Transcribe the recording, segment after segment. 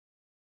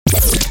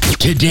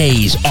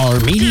Today's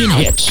Armenian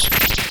hits.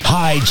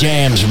 High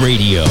Jams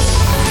Radio.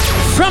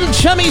 From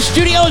Chummy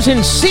Studios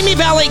in Simi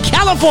Valley,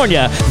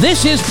 California,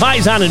 this is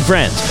Paisan and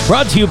Friends,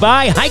 brought to you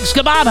by Hike's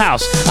Kebab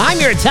House.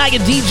 I'm your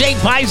Italian DJ,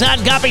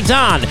 Paisan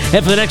Capitan,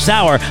 and for the next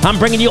hour, I'm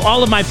bringing you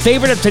all of my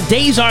favorite of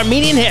today's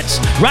Armenian hits,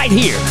 right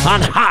here on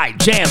High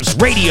Jams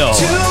Radio.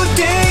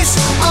 Today's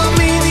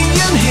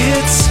Armenian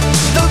hits,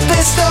 the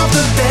best of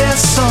the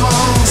best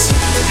songs.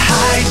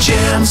 High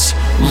Jams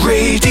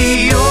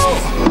Radio.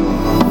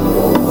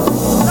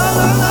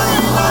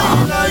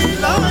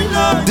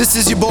 This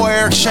is your boy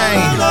Eric Shane,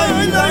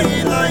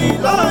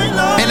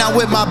 and I'm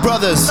with my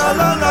brothers, the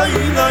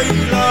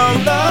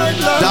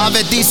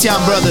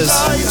Avedisian brothers,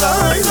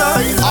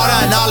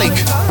 Ara and Alik.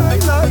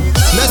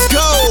 Let's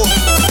go!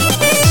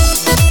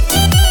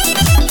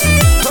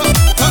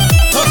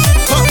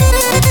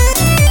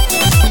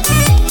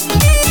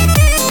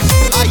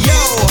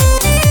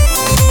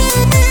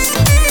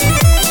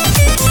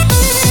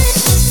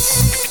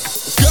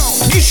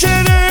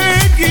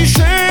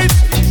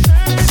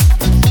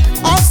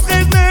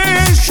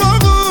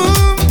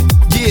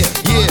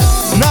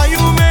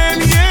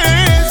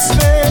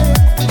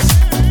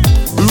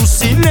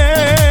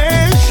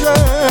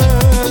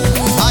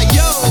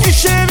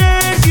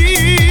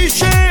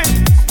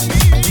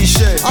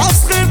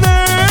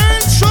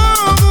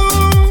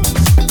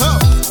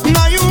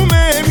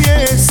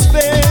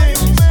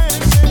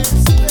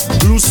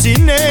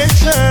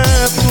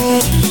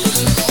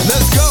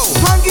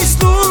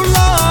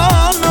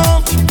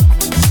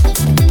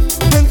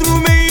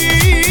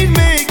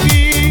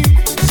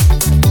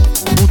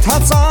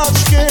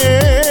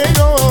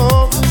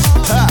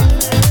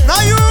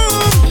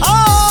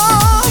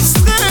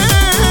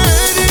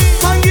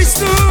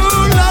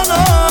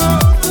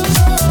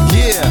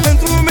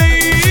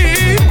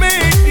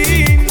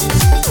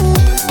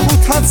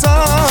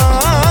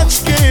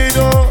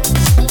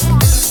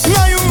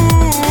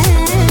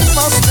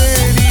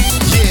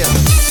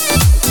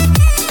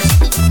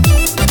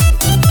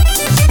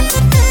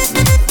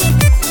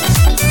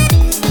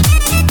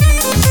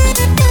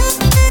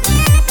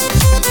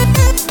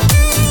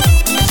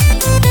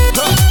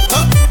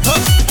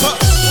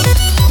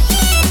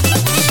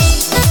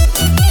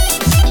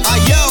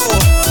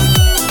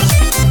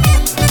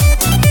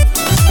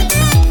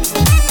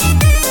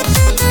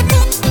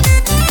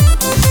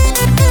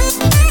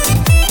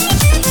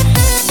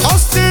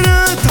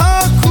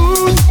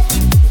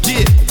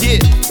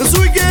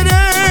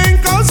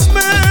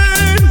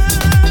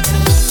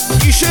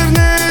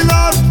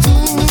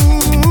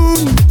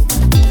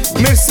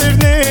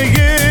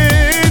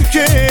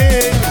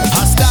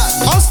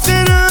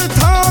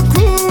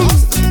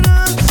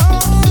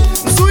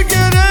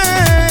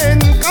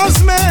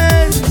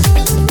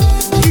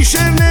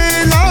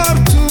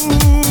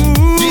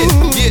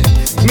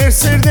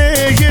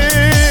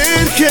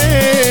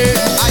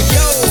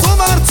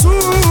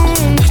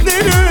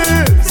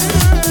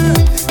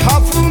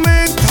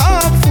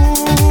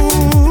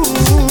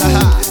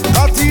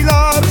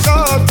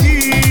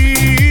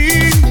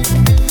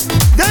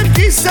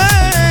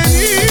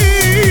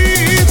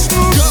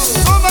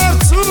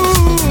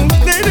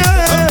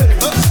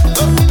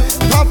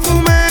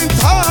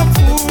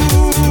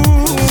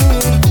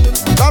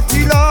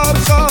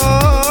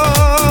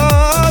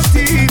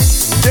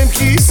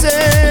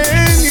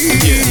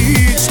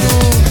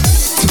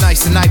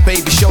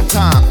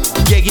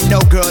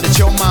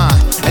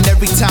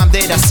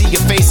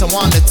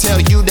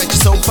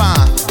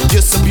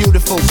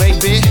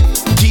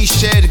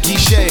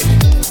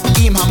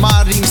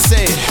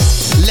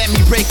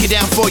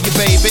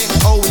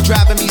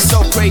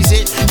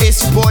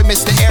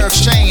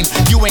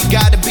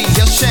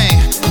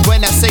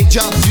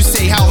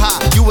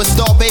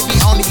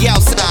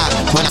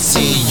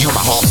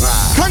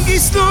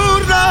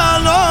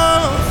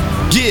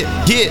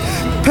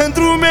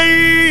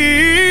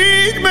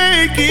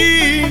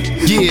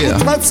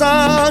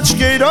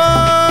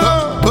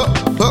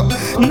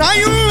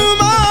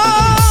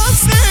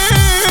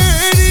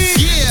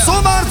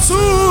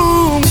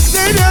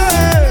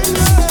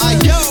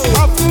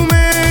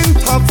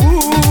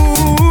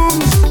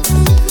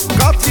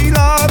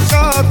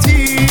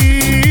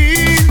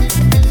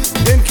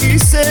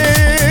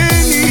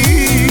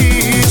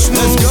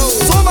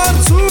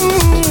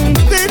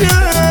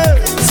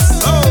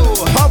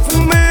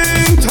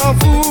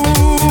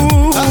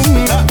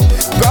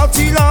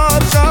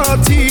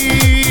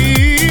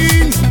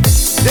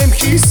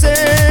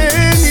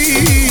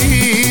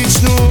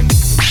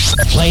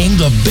 Playing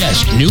the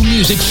best new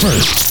music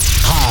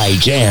first. High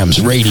Jams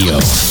Radio.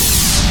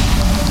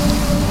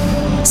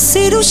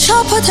 Սիրու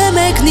չափը թե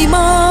մեկն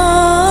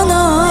իմանա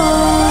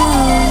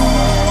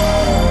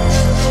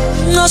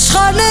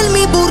Աշխարհն էլ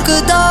մի բուր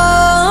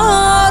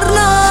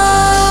կդառնա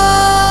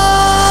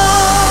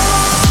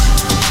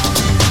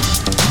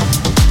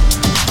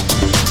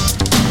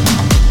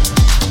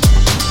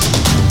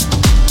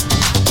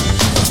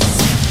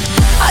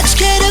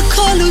Աչքերը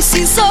քո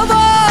լույսին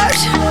սովոր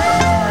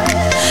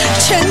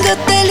Չեն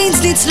գտնել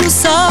ինձնից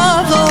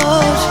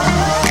լուսավոր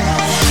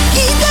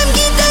Գիտեմ,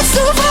 գիտես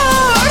ու որ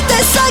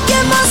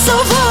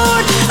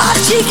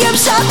աղջիկ եմ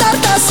շատ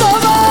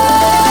արտասովոր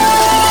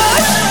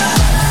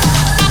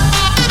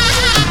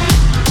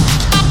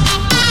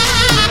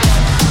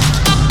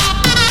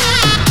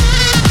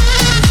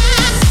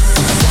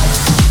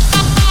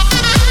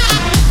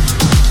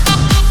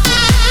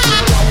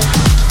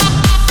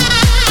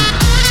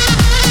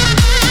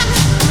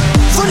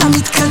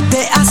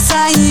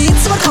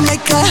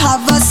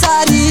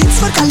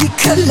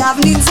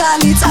Love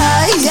ninzanitz,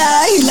 ay,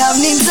 ay, love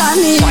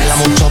ninzanitz Baila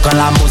mucho con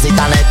la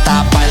música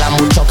neta, baila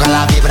mucho con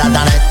la vibra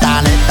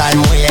neta, neta es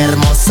muy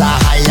hermosa,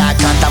 haya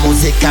canta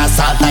música,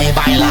 salta y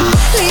baila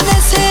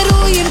Լինես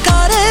հերույն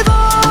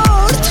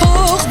կարևոր,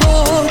 թող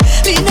որ,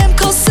 լինեմ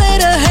քո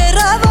սերը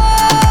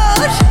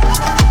հեռավոր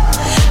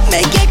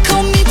Մեկ է քո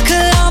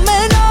միտքը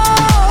ամեն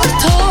օր,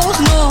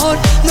 թող նոր,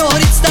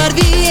 նորից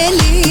տարվի էլ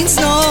ինձ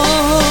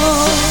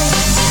նոր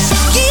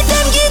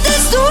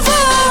Գիտես դու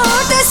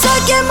որ,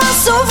 տեսակ եմ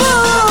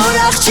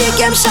ասովոր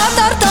Աղջիկ եմ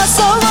շատ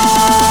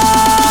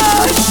արտասովոր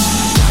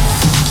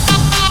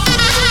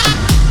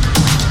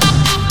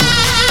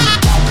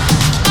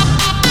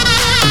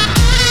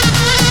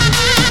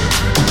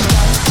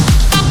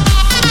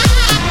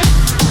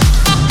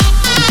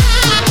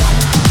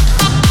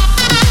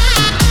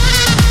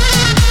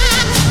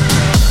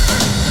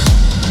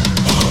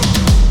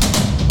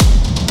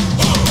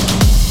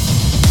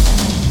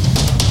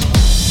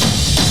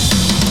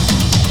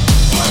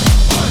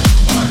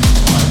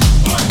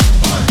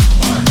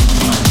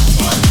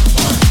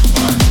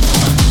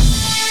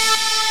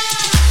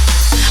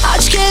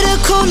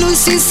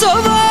Լույսի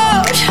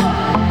սովոր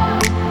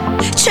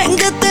Չեն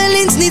գտել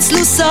ինձնից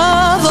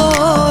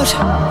լուսավոր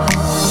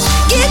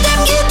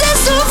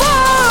Գիտես ու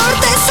որ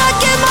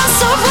Տեսակ եմ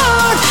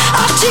ասովոր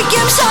Աղջիկ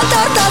եմ շատ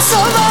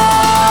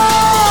արտասովոր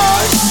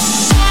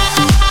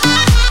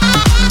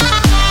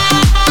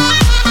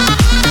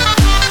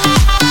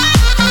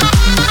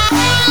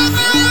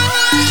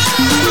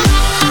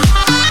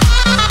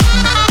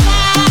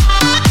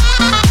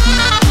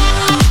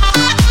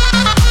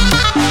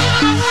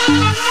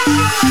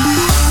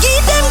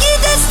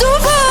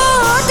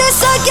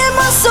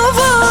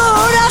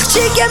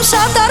Եմ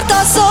շատ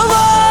արտասովոր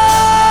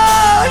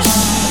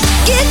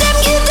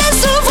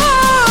Գիտես ու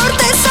որ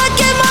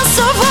Տեսակ եմ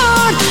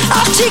ասովոր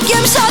Աղջիկ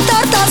եմ շատ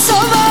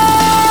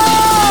արտասովոր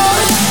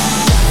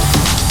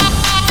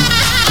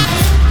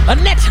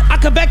Annette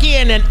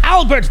Akabekian and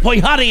Albert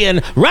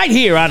Poyhadian right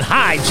here on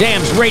High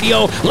Jams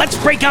Radio. Let's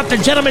break out the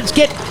gentleman's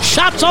kit.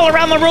 Shots all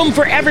around the room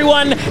for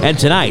everyone. And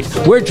tonight,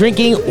 we're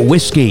drinking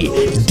whiskey.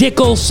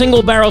 Dickel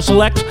Single Barrel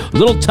Select,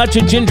 little touch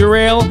of ginger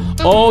ale.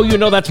 Oh, you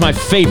know that's my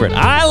favorite.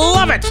 I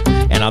love it.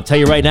 And I'll tell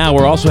you right now,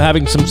 we're also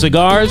having some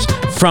cigars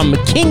from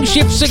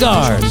Kingship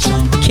Cigars.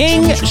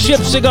 Kingship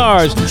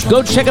Cigars.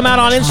 Go check them out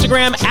on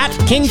Instagram at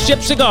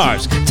Kingship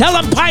Cigars. Tell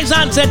them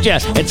Paisan sent you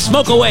and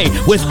smoke away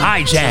with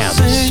High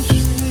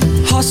Jams.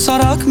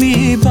 Հասարակ մի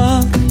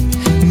բար,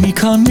 մի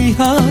քան մի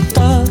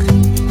հատար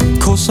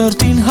Քո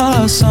սրտին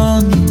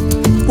հասան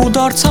ու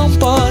դարձան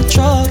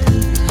պատճառ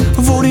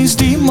Որ ինձ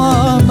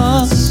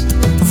դիմանաս,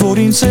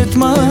 որ ինձ հետ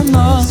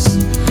մնաս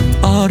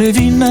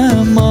Արևի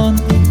նման,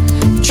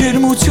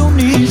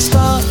 ջերմությունից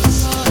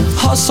տաս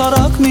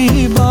Հասարակ մի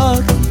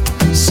բար,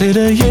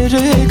 սերը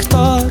երեք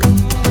տար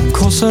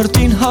Քո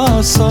սրտին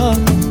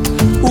հասան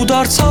ու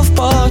դարձավ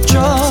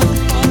պատճառ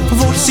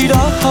Որ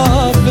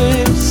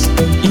սիրահարվես,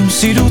 իմ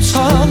սիրուց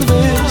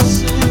հանվես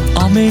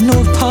Ամեն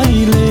օր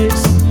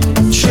փայլես,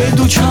 չէ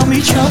դու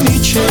չամիջամի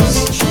չես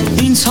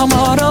Ինձ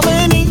համար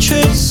ամեն ինչ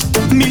ես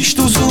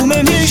Միշտ ուզում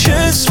եմ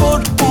հիշես,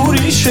 որ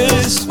ուրիշ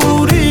ես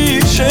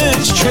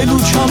Չէ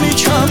դու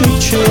չամիջամի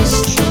չես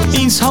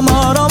Ինձ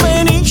համար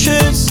ամեն ինչ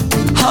ես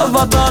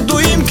Հավատա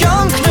դու իմ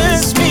կյանքն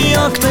ես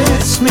Միակն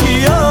ես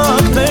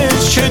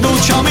Չէ դու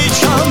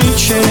չամիջամի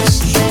չես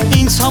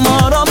Ինձ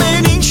համար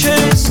ամեն ինչ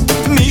ես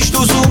Միշտ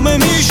ուզում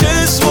եմ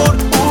հիշես,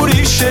 որ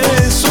ուրիշ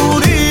ես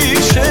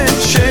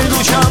Չէ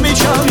դու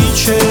չամիջամի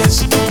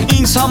չես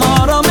Ինձ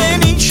համար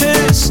ամեն ինչ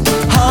ես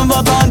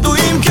Հավատան դու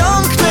իմ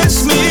կյանքն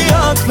ես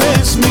Միակն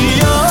ես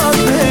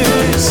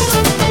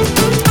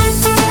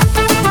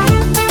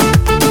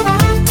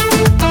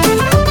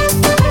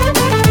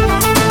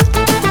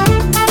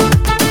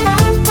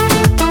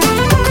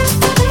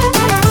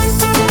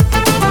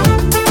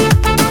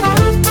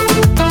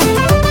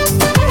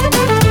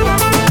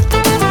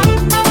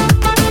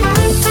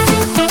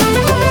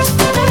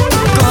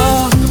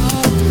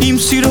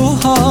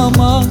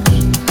համար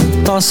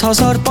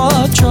 10,000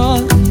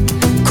 պատճառ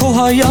Քո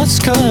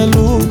հայացքը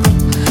լուր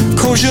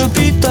Քո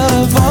ժպիտը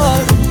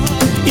վար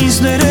Ինձ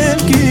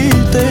ներել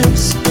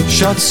գիտես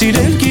Շատ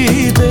սիրել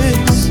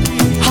գիտես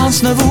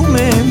Հանձնվում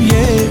եմ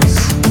ես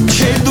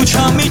Չէ դու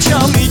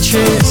չամիջամի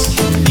չես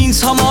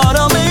Ինձ համար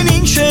ամեն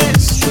ինչ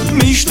ես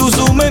Միշտ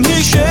ուզում եմ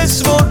հիշես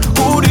Որ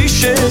ուրիշ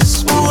ես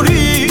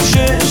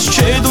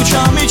Չէ դու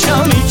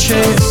չամիջամի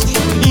չես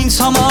Ինձ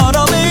համար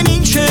ամեն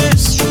ինչ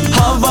ես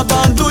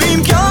Հավատան դու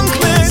իմ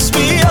կյանքն ես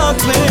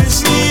Միակն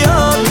ես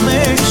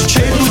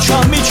Չէ դու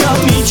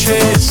չամիջամի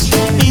չես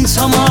Ինձ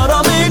համար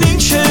ամեն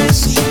ինչ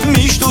ես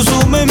Միշտ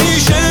ուզում եմ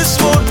հիշես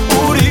Որ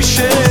ուրիշ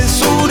ես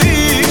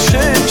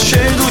Չէ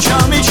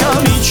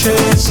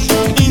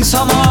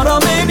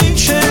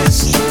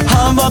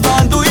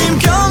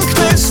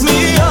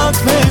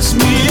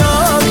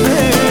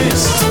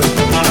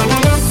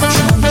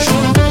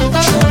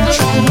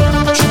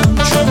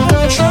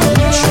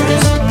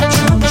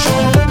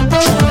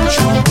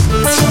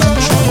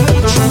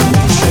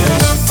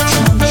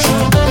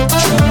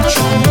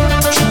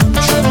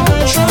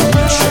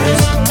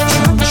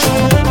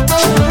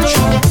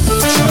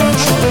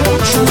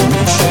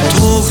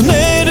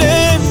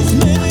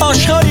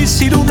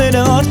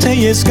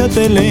ես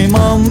գտել եմ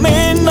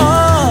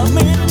ամենասիրունի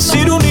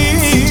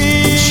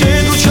Չէ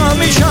դու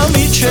չամի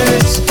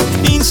չես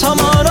ինձ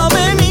համար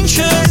ամեն ինչ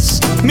ես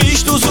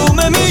Միշտ ուզում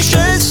եմ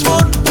իշես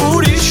որ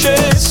ուրիշ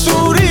ես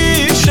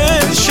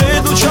Չէ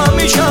դու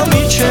չամի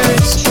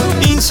չես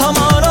ինձ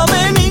համար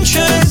ամեն ինչ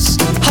ես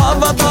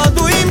Հավատա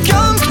դու իմ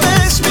կյանքն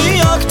ես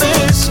միակն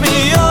ես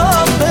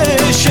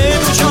Չէ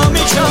դու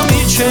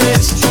չամի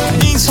չես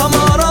ինձ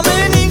համար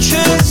ամեն ինչ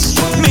ես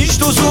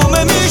Միշտ ուզում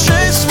եմ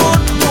իշես որ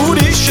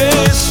ուրիշ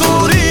ես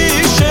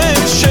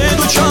Չէ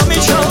դու չամի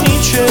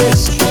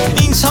չես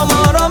ինձ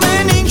համար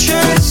ամեն ինչ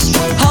ես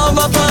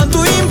Հավատա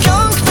դու իմ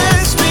կյանքն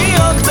ես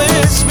միակն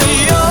ես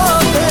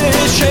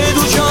Չէ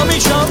դու չամի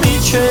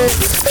չես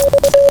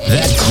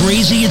That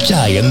crazy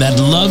Italian that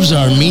loves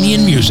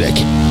Armenian music.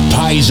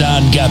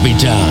 Paisan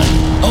Capitan.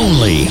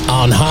 Only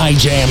on High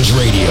Jams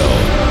Radio.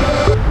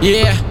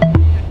 Yeah,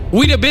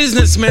 we the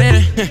business,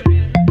 man.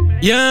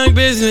 Young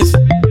business.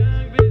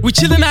 We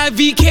chillin' at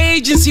VK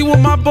Agency with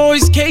my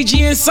boys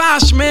KG and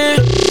Sash, man.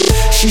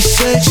 She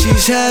said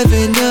she's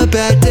having a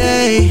bad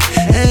day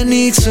and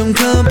needs some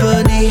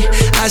company.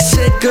 I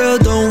said, girl,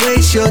 don't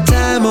waste your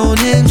time on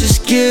him,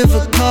 just give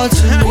a call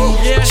to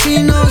me.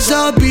 She knows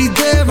I'll be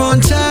there on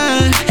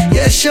time.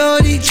 Yeah,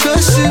 shorty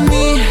trusting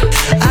me.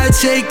 I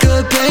take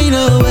her pain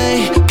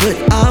away, but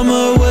I'm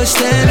her worst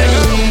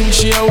enemy.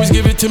 She always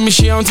give it to me,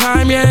 she on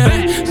time,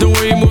 yeah. The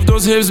way you move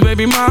those hips,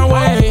 baby, my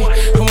way.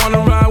 I wanna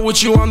ride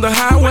with you on the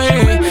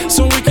highway,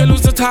 so we can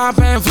lose the top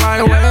and fly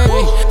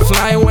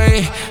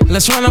away,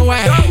 let's run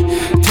away.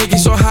 Take it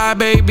so high,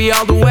 baby,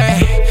 all the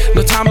way.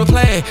 No time to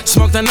play,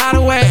 smoke the night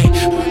away.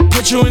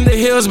 Put you in the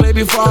hills,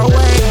 baby, far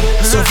away.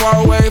 So far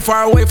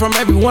away from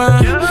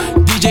everyone.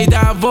 DJ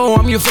Davo,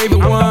 I'm your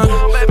favorite one.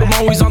 I'm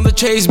always on the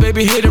chase,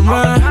 baby, hit and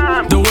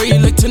run. The way you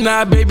look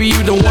tonight, baby,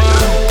 you the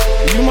one.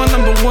 You my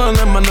number one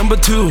and my number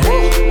two.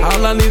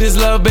 All I need is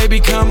love, baby,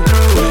 come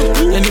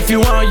through. And if you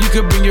want, you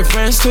could bring your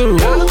friends too.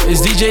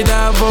 It's DJ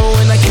Davo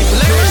and I keep it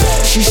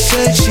lit. She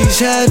said she's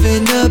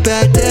having a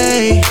bad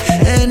day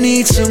and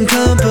needs some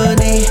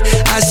company.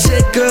 I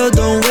said, girl,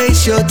 don't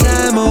waste your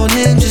time on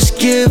him, just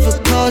give a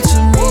call to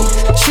me.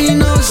 She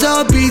knows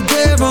I'll be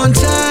there on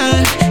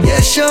time. Yeah,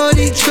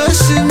 shorty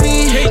trusting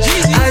me.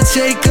 I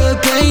take her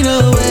pain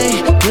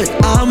away, but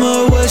I'm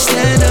her worst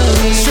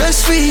enemy.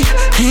 Stress free,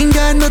 ain't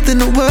got nothing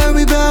to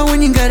worry about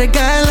when you got a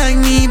guy like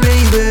me,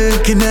 baby.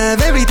 Can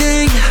have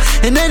everything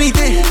and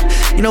anything.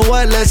 You know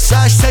what, let's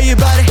Sash tell you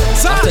about it.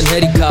 Արդեն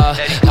հերիկա,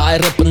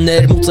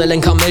 հայրապներ մուծել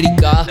ենք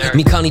Ամերիկա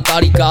Մի քանի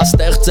տարիկա,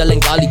 ստեղծել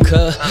ենք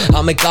ալիքը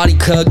Ամե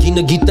կարիքը,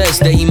 գինը գիտես,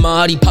 դե հիմա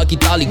հարի պակի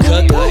տալիքը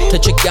Թե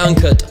չէ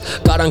կյանքըտ,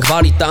 կարանք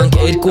վարի տանք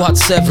Երկու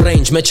հատ սև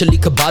ռեյնջ, մեջը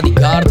լիքը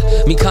բադիգարդ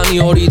Մի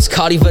քանի օրից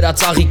քարի վրա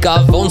ծաղիկա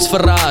Ոնց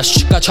վրաշ,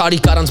 չկա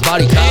չարիք առանց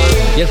բարիքա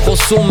Երբ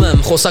խոսում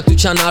եմ,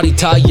 խոսակտության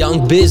արիթա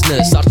Young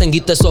business, արդեն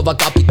գիտես ով ա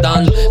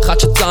կապիտան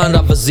Խաչը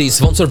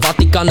ծանրավզիս, ոնց որ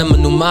Վատիկանը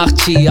մնում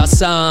աղջի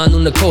Ասա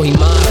անունը քո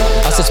հիմա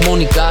Ասեց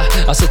Մոնիկա,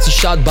 ասեցի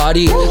շատ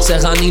բարի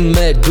Սեղանին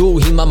մեր դու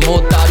հիմա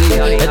մոտ տարի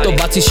Հետո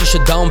բացի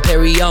շիշը Dom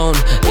Perignon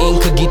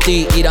Ինքը գիտի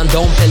իրան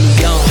Dom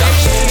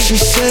Perignon She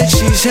said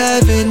she's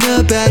having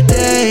a bad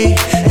day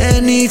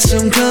and needs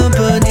some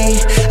company.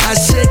 I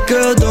said,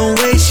 girl, don't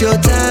waste your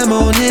time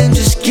on him,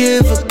 just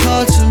give a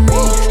call to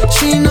me.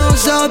 She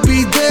knows I'll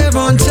be there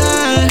on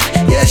time.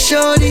 Yeah,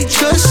 shorty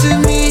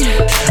trusting me.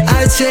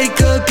 I take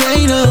her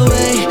pain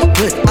away,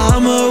 but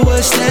I'm her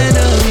worst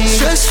enemy.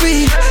 Stress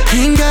free,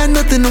 ain't got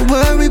nothing to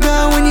worry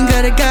about when you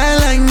got a guy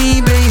like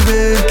me,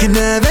 baby. You can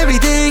have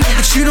everything,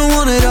 but you don't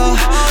want it all.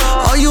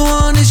 All you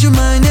want is your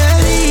mind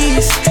at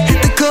ease.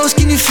 Hit the coast,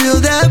 can you feel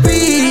that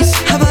breeze?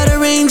 How about a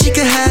range, you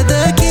can have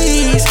the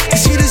keys.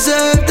 Cause you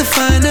deserve the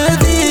finer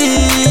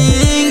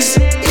things.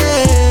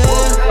 Yeah.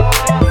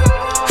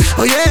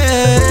 Oh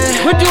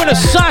yeah. We're doing a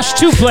Sash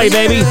 2 play,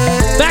 baby.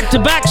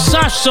 Back-to-back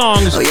Sash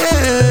songs. Oh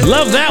yeah.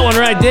 Love that one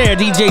right there.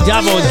 DJ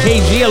Davo and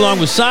KG along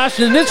with Sash.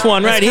 And this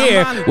one right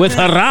here with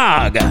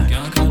Harag.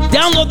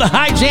 Download the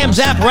High Jams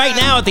app right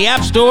now at the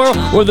App Store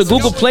or the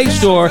Google Play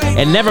Store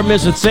and never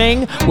miss a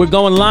thing. We're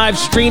going live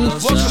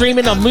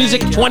streaming on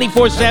music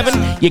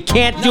 24/7. You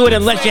can't do it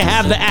unless you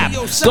have the app.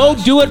 Go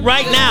do it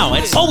right now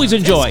and always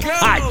enjoy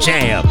High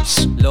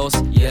Jams. Los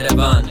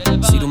Yerevan,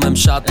 սիրում եմ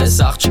շատ ես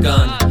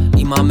աղջկան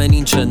Իմ ամեն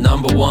ինչը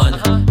number one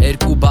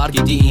Երկու բար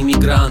գիտի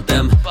իմիգրանտ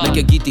եմ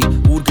Մեկը գիտի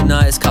ուր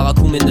գնա ես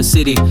քաղաքում in the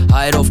city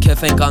Հայերով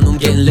քեֆ ենք անում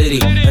գեն լերի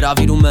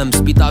Հրավիրում եմ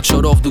սպիտակ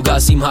շորով դու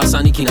գաս իմ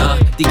հարսանիքին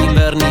Տիկին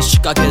վերնից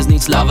չկա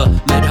քեզնից լավը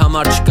Մեր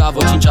համար չկա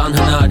ոչինչ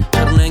անհնար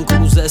Կռնենք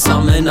ուզես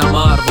ամեն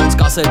ամար Ոնց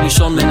կասեր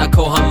վիշոն մենակ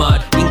քո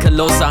համար Ինքը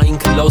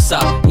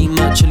լոսա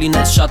Իմը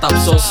չլինես շատ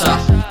ափսոսա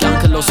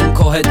Կյանքը լոսում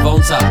քո հետ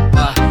ոնց ա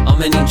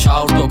Ամեն ինչ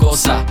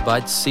 100%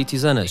 Բայց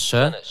citizen ես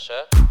չէ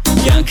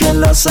Կյանքը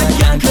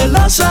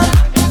լոսա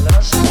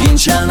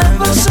Ինչ անեմ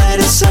որ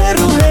սերը սեր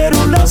ու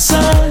հերու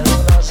լոսա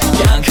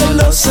Կյանքը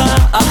լոսա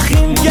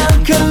Ախին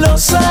կյանքը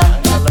լոսա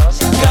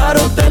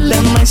Կարոտել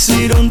եմ այս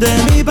սիրուն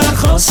դեմի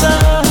բարխոսա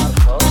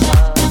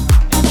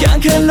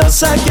Կյանքը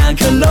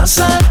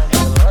լոսա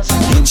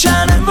Ինչ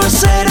անեմ որ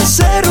սերը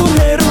սեր ու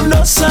հերու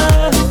լոսա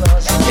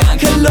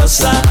Կյանքը լոսա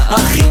լոսա,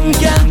 ախ իմ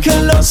կյանքը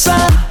լոսա,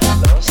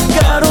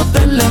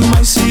 կարոտել եմ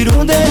այս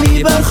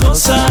սիրունդելի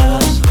բրխոսա,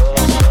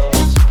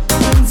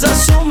 ինձ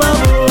ասում ա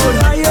որ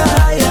հայա,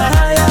 հայա,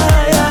 հայա,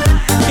 հայա,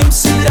 իմ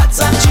սիրած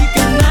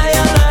աղջիկը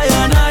նայա,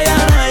 նայա, նայա,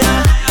 նայա,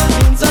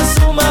 ինձ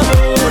ասում ա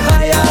որ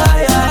հայա,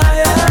 հայա,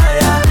 հայա,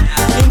 հայա,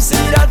 իմ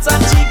սիրած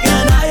աղջիկը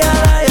նայա,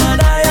 նայա,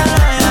 նայա,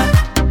 նայա,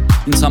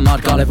 ինձ համար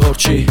կարևոր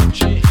չի,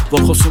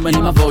 որ խոսում են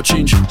հիմա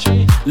ոչինչ,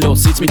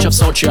 լոսից միջև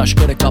Սոչի,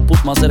 աշկերը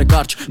կապուտ, մազերը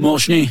կարճ,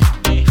 մոշնի,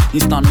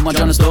 ինձ տանում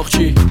աջանս դող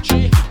չի,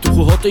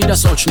 դուխու հոտը իրա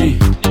Սոչնի,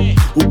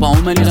 ու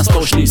պահում են իրաս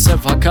տոշնի,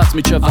 սև հակած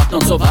միջև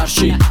ակնոնցով հարց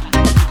չի,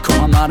 քո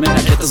համար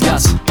մենակ հետս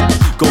գաս,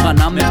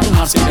 գողանամ մերտում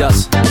հարց կգաս,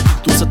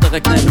 դուսը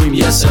տղեկներն ու իմ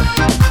եսը,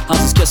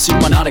 հանձս կես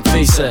սիրում են հարեք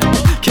վեյսը,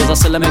 կեզ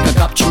ասել եմ եկա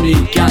կապ չունի,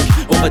 կյանք,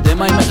 ով է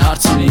դեմա իմ հետ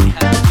հարց ունի,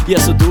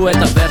 ես ու դու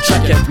հետա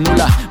վերջակետ,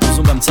 մուլա,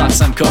 ուզում եմ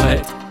ծախսեմ քո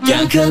հետ,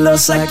 կյանքը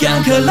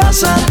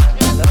լոսա,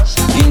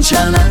 ինչ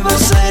անեմ որ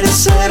սերը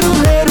սերու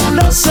հերու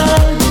լոսա,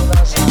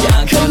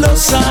 կյանքը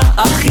լոսա,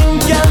 ախ իմ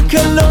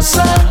կյանքը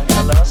լոսա,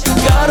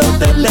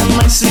 կարոտել եմ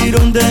այս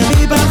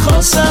սիրունդելի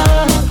բրխոսա,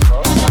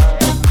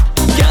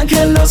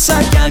 կյանքը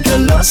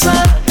լոսա,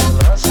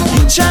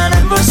 ինչ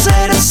անեմ որ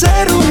սերը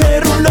սերու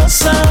հերու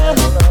լոսա,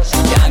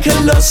 կյանքը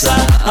լոսա,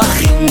 ախ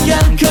իմ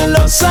կյանքը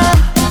լոսա,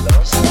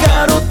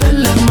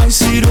 կարոտել եմ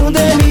այս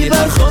սիրունդելի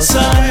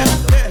բրխոսա.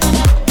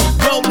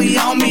 Rollie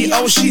on me,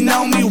 oh she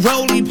know me,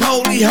 roly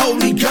poly,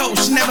 holy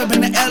ghost. She never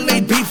been to LA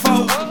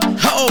before.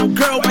 Oh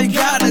girl, why you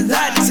gotta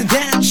lie? It's a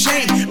damn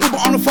shame. Uber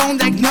on the phone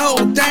like no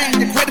dang.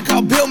 The credit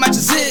card bill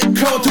matches zip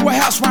code to a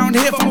house round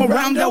here from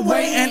around the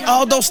way, and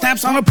all those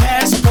stamps on her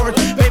passport.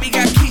 Baby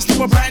got keys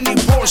to a brand new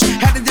Porsche.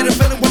 Had to do the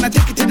feeling when I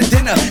take it to the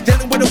dinner.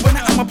 Dealing with a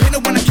winner, I'm a pinner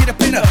when I get a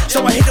pinner.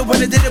 So I hit it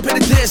with a little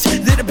bit of this,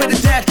 little bit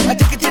of that. I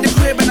take it to the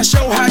crib and I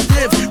show how I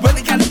live.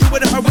 Really gotta do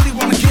it if I really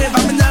wanna give.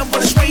 I'm in love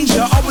with a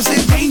stranger, always in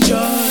danger.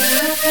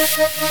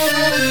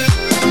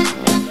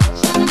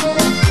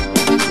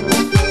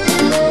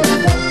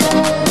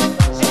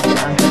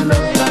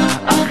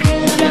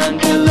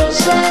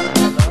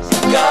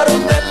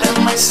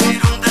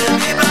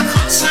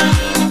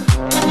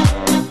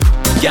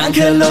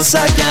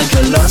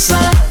 Կյանքը լոսա,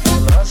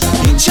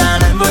 ինչ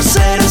անեմ որ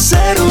սերը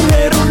սերու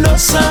հերու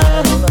լոսա,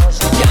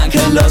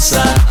 կյանքը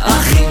լոսա,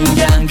 ախ իմ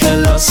կյանքը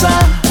լոսա,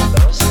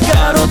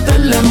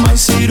 կարոտել եմ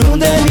այս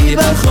սիրունդելի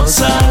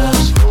բրխոսա.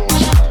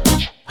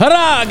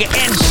 Harag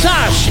and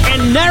Sash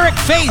and Narek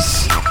Face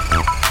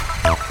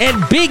and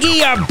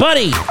Biggie, our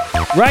buddy,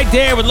 right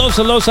there with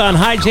Losa Losa on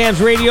High Jams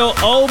Radio.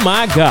 Oh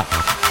my God.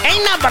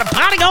 Ain't nothing but a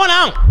party going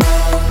on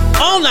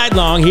all night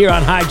long here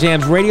on High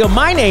Jams Radio.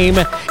 My name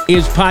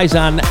is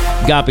Paisan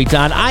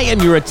Gapitan. I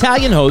am your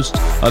Italian host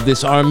of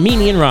this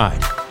Armenian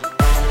ride.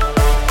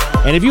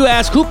 And if you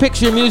ask who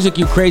picks your music,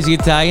 you crazy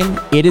Italian,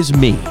 it is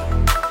me.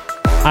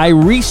 I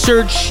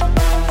research,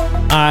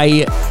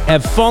 I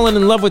have fallen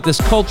in love with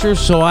this culture,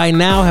 so I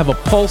now have a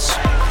pulse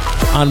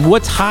on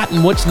what's hot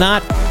and what's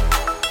not.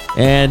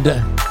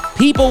 And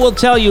people will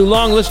tell you,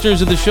 long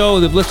listeners of the show,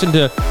 they've listened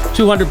to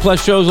 200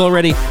 plus shows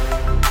already,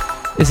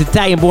 this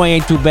Italian boy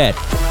ain't too bad.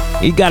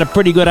 He's got a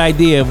pretty good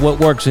idea of what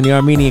works in the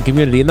Armenian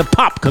community, in the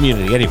pop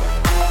community, anyway.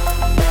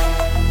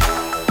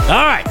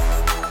 All right.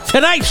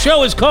 Tonight's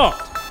show is called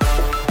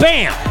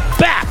Bam,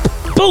 Bap,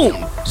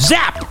 Boom,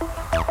 Zap.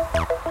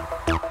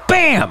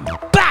 Bam,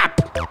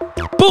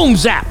 Bap, Boom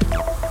Zap.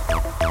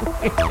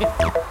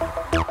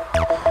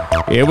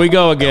 Here we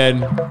go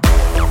again.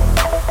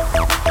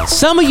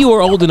 Some of you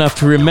are old enough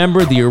to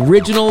remember the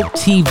original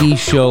TV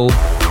show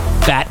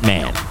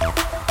Batman.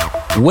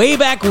 Way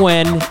back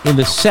when, in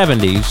the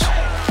 70s,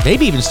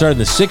 maybe even started in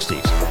the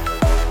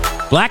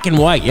 60s. Black and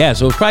white, yeah,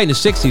 so it was probably in the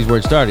 60s where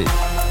it started.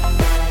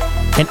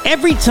 And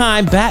every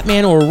time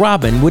Batman or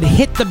Robin would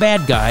hit the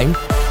bad guy,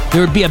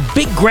 there would be a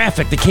big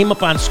graphic that came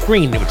up on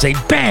screen that would say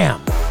Bam,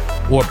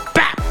 or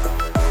Bap,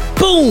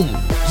 Boom,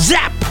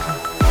 Zap.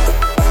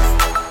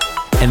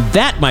 And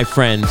that, my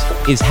friends,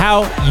 is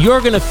how you're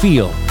going to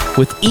feel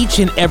with each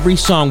and every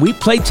song we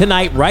play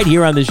tonight right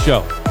here on this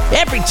show.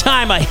 Every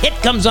time a hit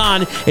comes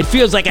on, it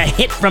feels like a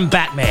hit from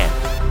Batman.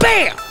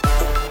 Bam!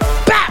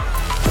 Bap!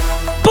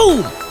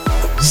 Boom!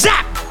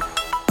 Zap!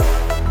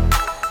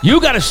 You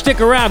got to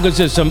stick around because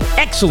there's some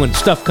excellent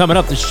stuff coming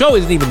up. The show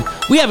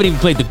we haven't even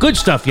played the good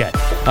stuff yet.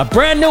 A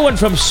brand new one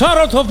from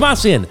Sarotov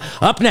Masin.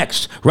 Up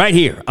next, right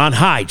here on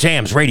High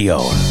Jams Radio.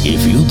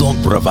 If you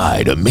don't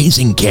provide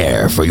amazing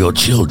care for your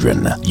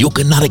children, you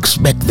cannot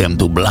expect them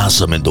to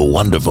blossom into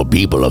wonderful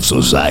people of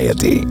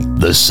society.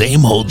 The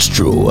same holds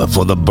true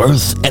for the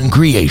birth and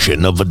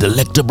creation of a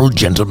delectable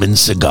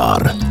gentleman's cigar.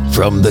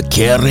 From the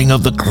caring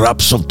of the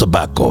crops of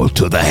tobacco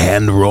to the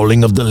hand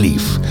rolling of the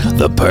leaf,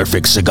 the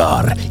perfect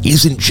cigar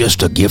isn't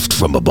just a gift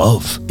from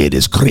above. It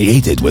is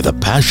created with a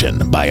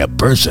passion by a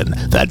person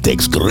that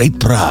takes great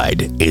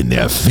pride in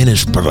their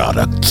finished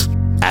product.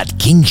 At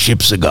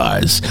Kingship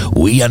Cigars,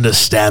 we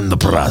understand the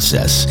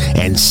process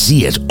and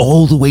see it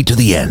all the way to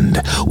the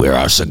end, where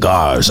our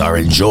cigars are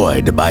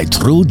enjoyed by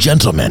true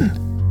gentlemen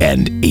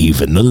and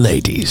even the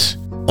ladies.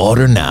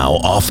 Order now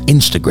off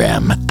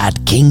Instagram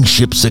at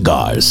Kingship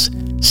Cigars.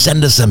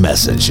 Send us a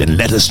message and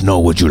let us know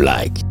what you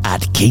like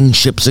at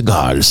Kingship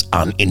Cigars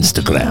on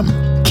Instagram.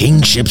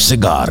 Kingship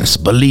Cigars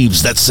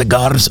believes that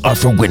cigars are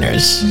for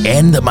winners.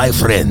 And my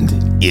friend,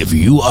 if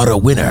you are a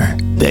winner,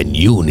 then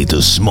you need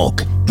to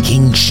smoke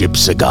Kingship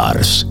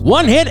Cigars.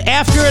 One hit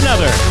after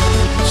another.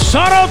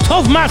 Soro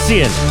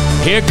Tovmasian.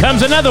 Here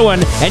comes another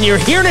one, and you're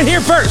hearing it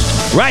here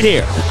first, right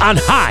here on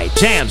High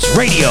Jams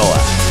Radio.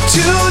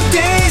 2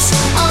 days,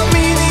 a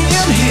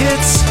million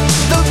hits,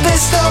 the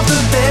best of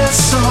the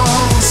best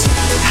songs.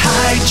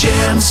 High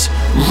Jams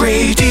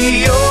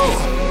Radio.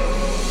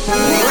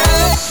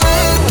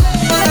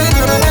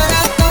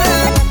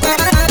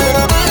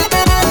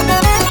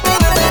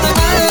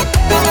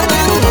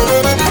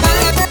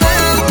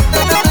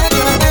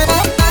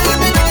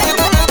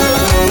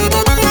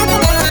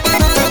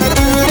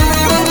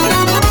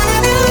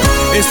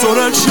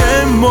 Այսօրը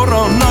չեմ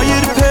մոռանա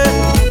երբեք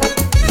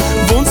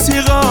Ոնց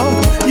եղա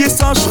ես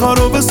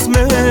աշխարհովս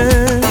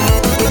մեր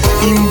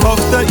Իմ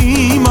բախտը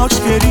իմ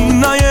աչքերին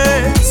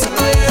նայեց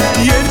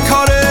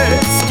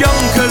Երկարեց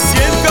կյանքս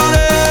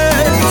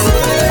երկարեց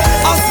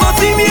Աստված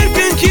իմ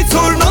երկնքի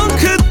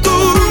ցորնանքը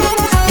դու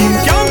Իմ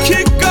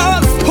կյանքի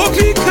կար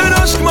փոքրիկ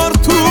հրաշք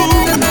մարդու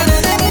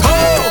Հո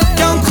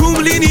կյանքում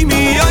լինի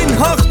միայն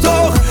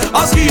հաղթող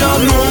Ազգի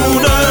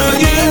անունը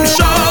իմ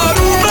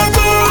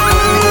շարունակող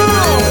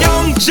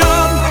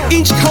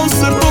Ինչքան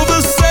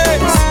սրտովս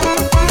ես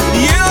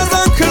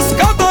Երազանքս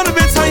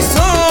կատարվեց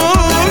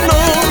այսօր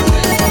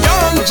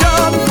Յան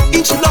ջան,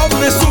 ինչ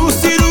լավն ես ու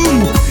սիրուն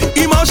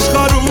Իմ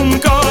աշխարհում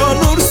կա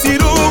նոր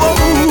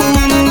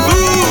սիրում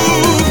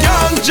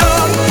Յան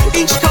ջան,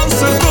 ինչքան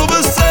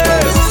սրտովս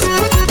ես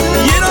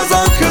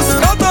Երազանքս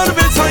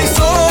կատարվեց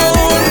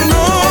այսօր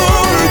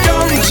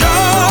Յան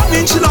ջան,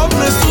 ինչ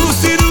լավն ես ու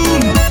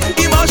սիրուն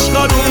Իմ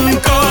աշխարհում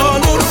կա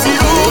նոր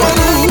սիրում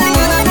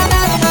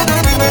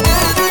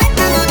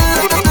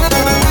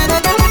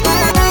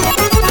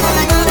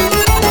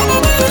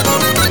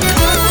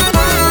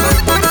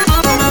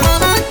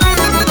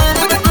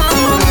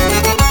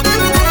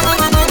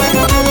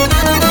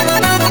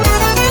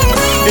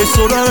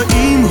Այսօրը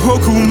իմ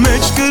հոգու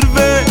մեջ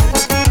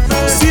գրվեց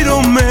Սիրո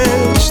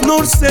մեջ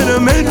նոր սերը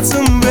մեր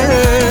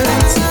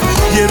ծնվեց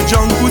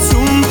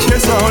Երջանկություն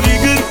քեզ արի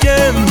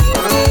գրկեմ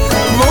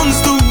Ոնց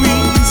դու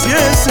ինձ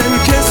ես եմ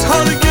քեզ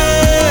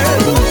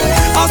հարգեմ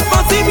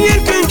Աստված իմ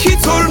երկնքի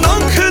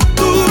ցորնանքը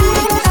դու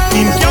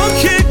Իմ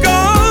կյանքի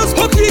գազ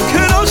փոքրիկ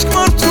հրաշք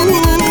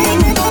մարդու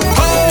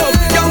Հո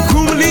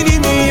կյանքում լինի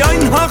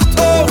միայն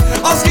հաղթող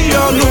Ազգի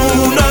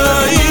անունը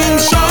իմ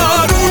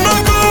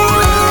շարունակող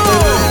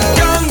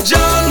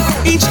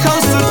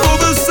Ինչքան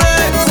սրտովս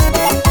ես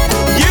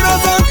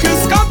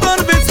Երազանքս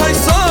կատարվեց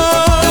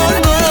այսօր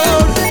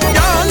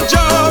Յան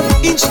ջան,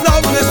 ինչ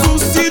լավն ես ու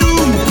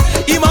սիրում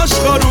Իմ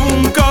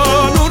աշխարհում կա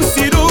նոր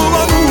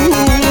սիրում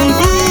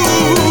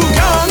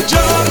Յան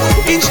ջան,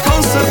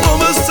 ինչքան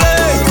սրտովս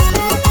ես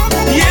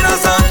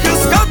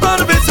Երազանքս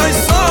կատարվեց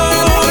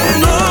այսօր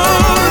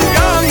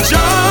Յան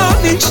ջան,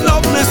 ինչ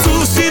լավն ես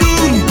ու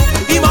սիրում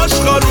Իմ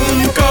աշխարհում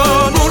կա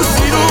նոր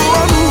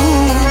սիրում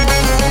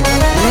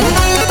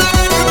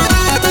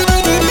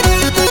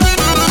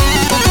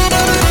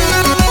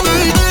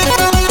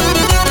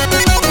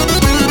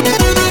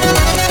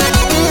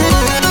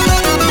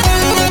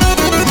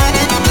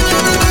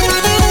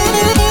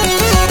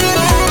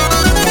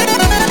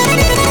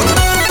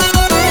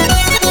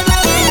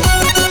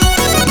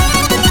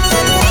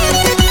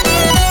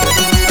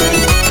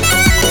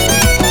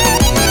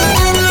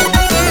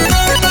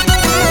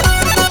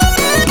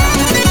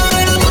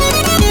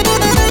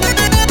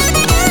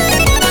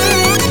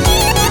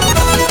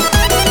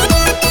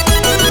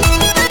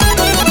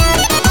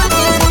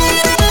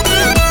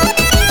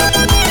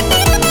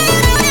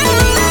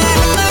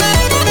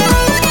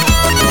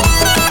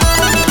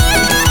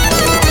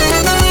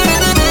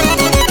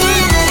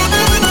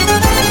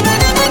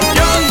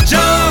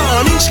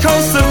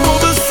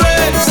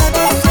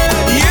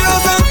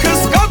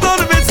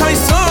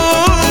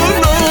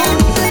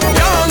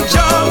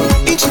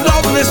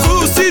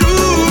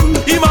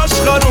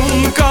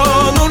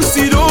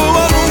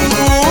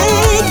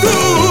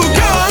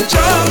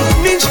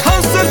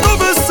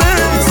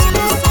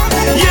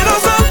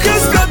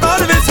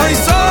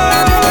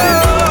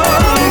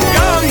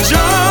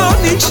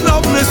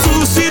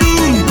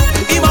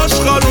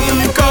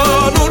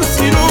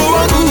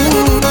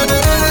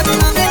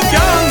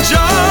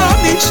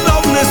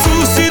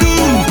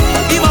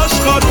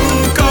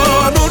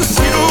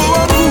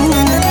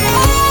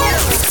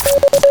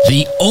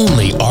The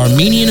only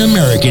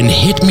Armenian-American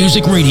hit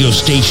music radio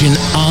station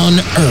on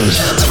earth.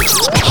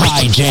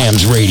 High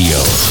Jams Radio.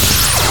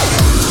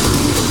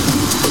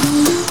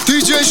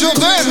 DJ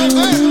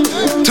Chauvin,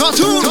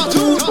 Tattoo.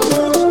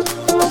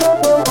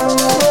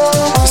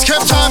 It's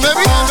cap time,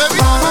 baby.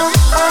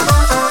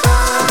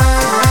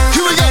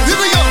 Here we go.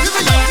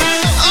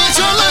 All right,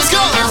 y'all, let's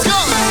go.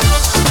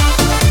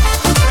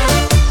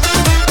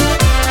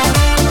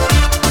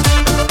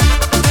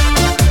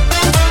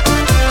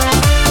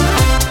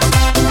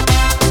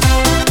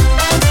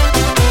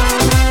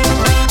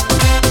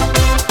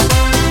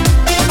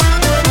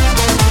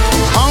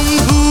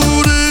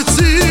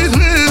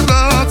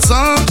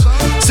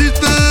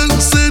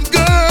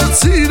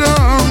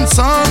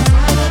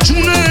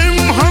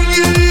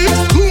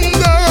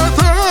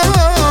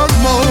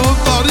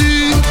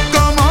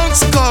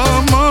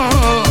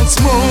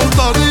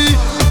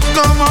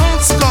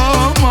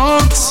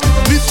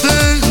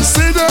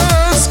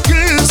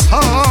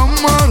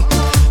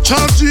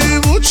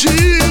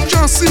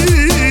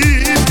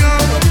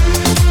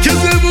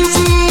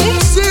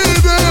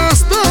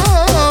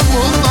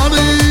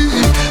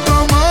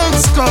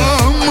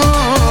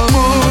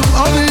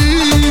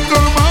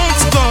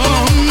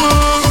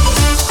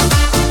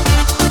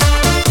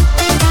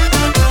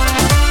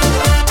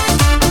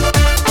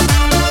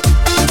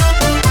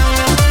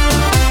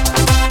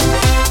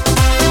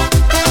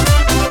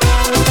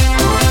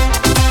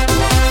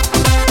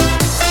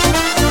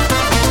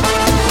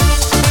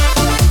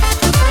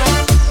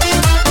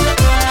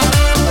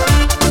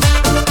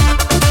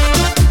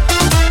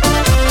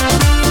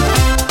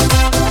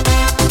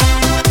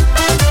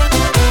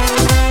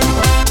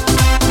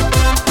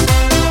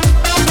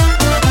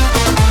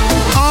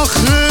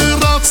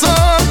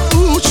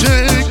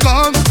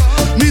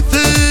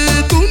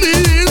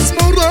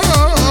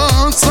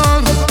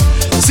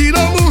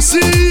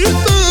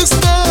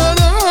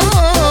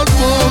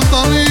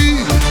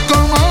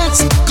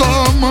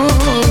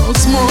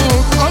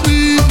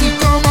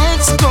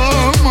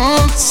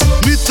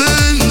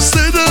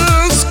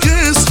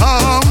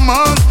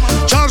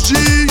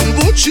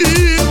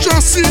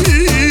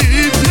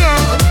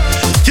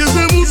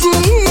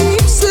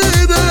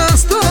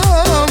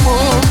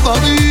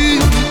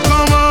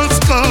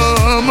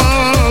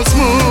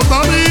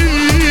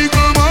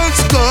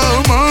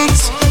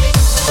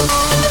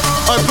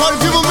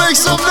 Make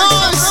some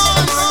noise.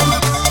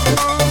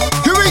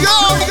 Here we go.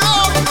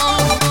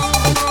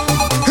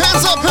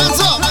 Hands up, hands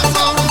up.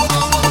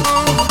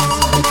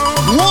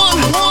 1,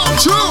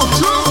 2,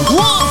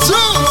 1, 2,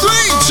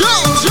 3,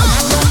 jump.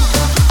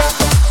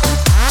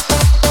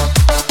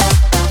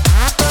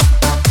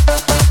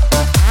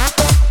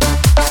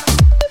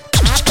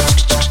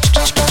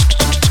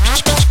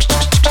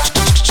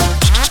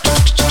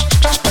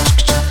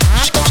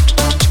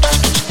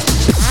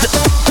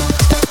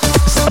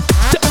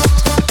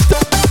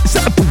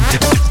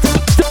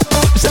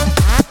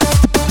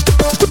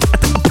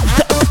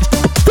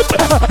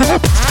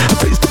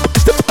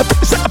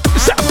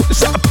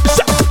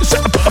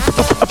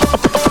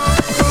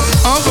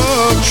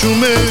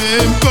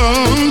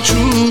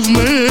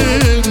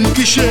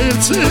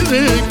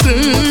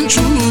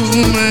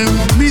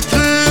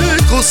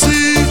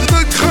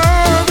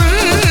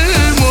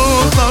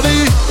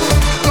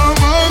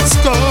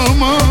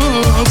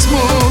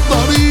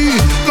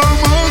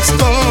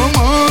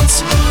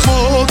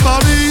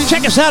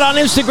 Check us out on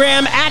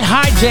Instagram at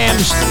High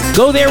Jams.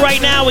 Go there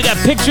right now. We got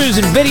pictures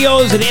and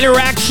videos and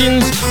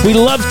interactions. We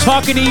love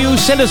talking to you.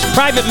 Send us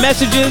private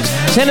messages.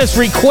 Send us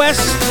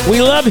requests.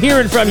 We love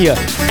hearing from you.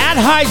 At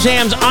High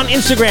Jams on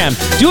Instagram.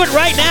 Do it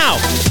right now.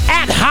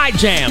 At High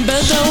Jams.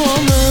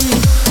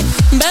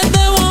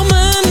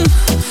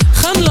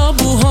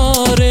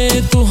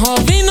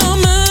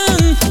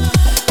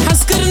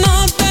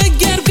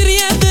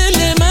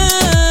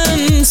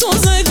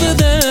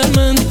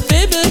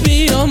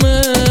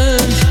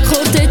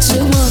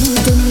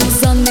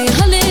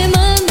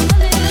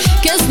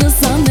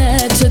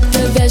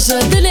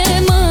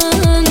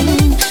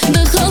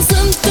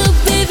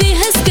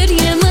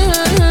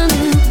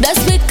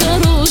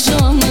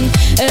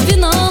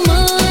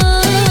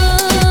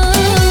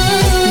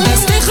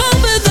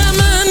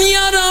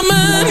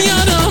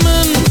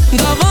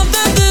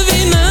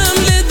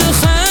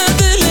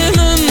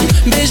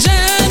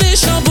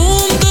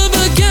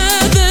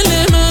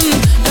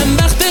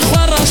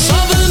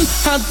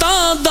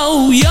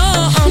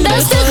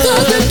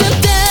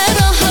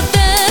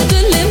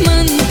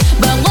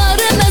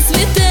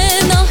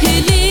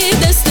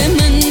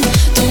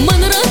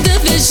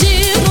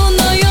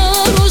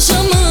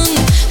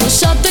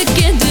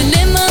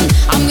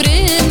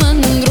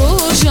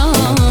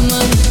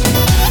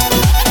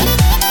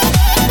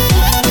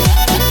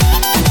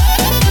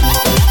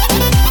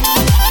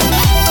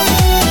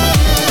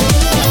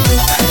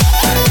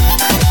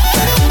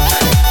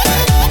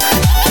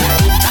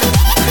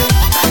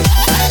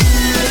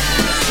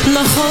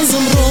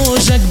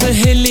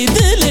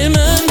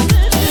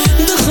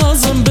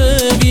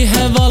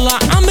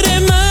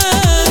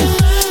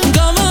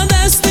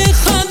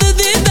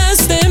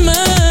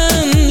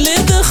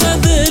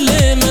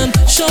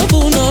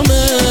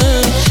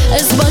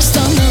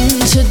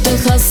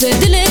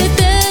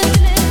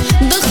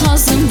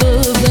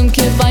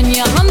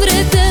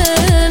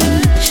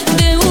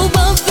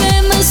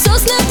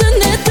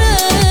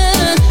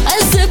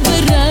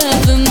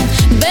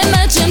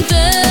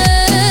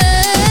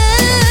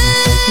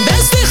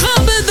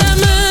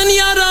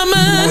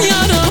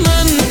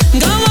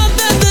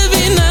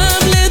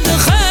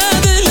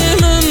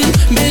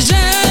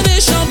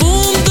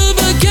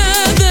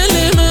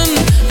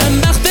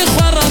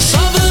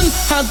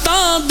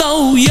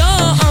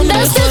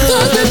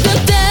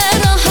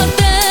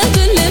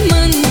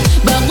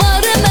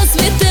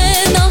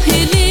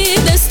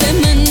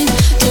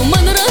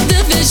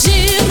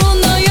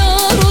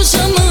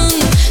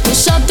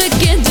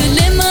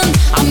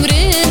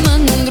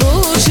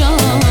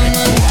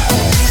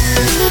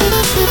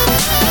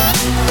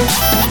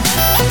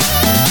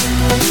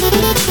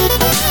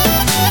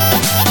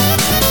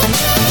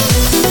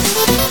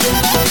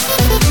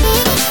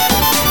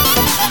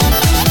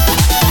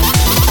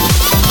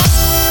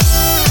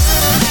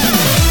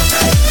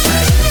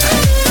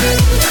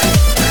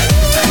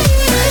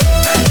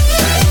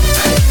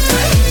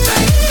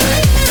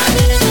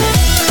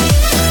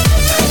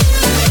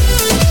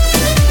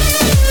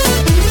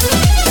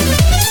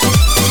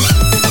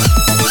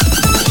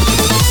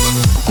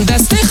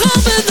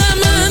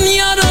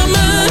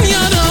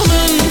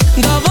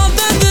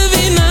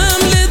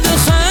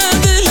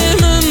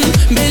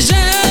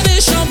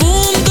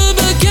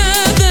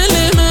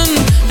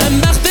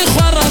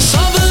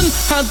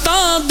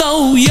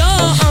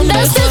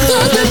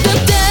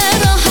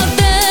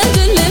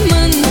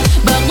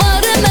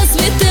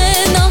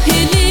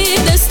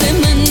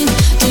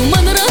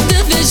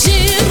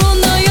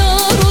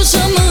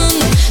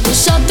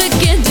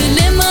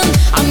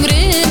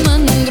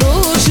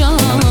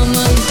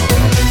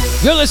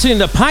 Listening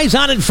to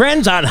Paisan and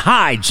Friends on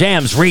High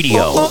Jams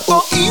Radio.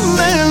 Oh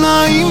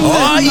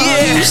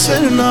yeah.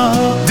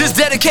 This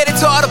dedicated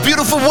to all the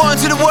beautiful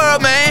ones in the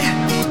world, man.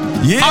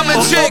 Yeah. I'm a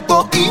chick,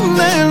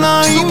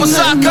 Super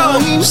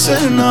Psycho,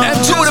 and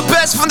two of the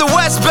best from the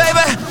West,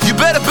 baby. You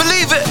better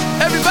believe it.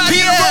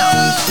 Everybody,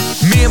 yeah.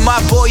 Me and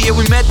my boy, yeah,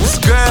 we met this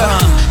girl.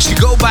 She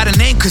go by the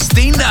name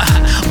Christina.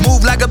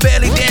 Move like a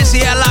belly dancer,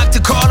 yeah, I like to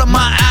call her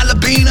my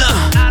Alabina.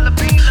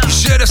 You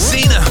should have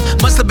seen her.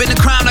 Must have been a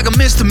crime like a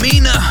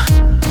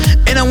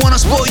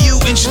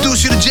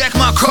Jack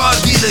my car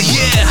dealer,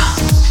 yeah.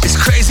 It's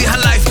crazy how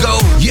life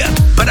go, yeah.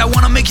 But I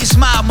wanna make you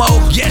smile,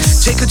 Mo.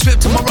 Yes. Take a trip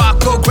to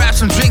Morocco, grab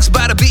some drinks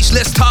by the beach,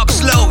 let's talk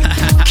slow.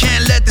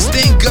 Can't let this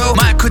thing go.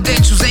 My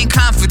credentials ain't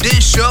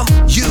confidential.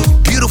 You,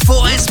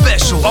 beautiful and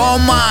special. All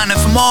mine and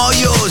from all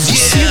yours,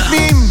 yeah.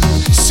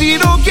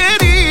 Siro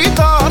geri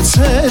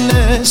դարձել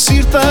է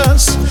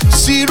սիրտս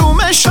սիրում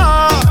է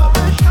շատ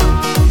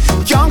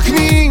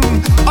Կյանքնին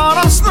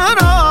առանց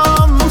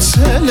նրան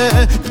ցել է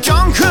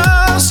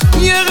կյանքս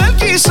եղել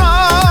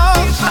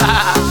կիսատ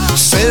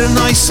Սերն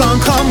այս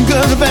անգամ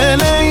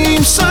գրվել է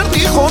իմ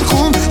սրտի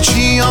խորքում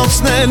չի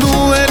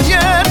անցնելու էր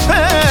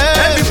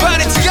երբեք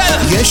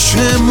Ես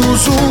չեմ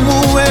ուզում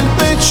ու էլ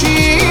պետք չի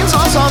ինձ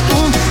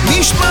ազատում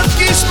միշտ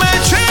մտքիս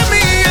մեջ եմ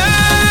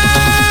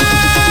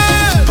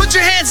Put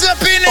your hands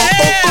up in the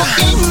air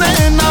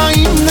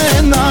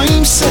Imnena,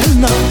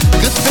 imsena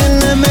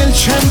Գտել եմ էլ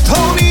չեմ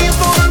թողնի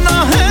որ նա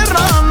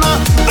հեռանա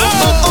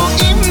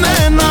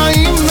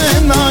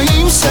Imnena,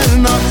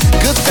 imsena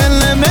Գտել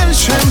եմ էլ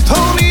չեմ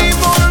թողնի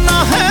որ նա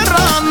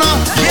հեռանա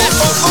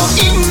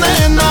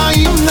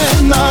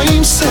Imnena,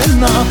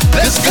 imsena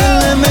Գտել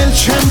եմ էլ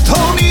չեմ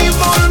թողնի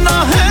որ նա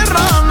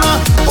հեռանա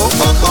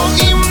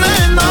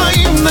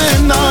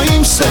Imnena,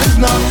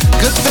 imsena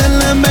Գտել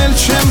եմ էլ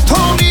չեմ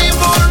թողնի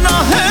որ նա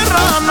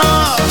հեռանա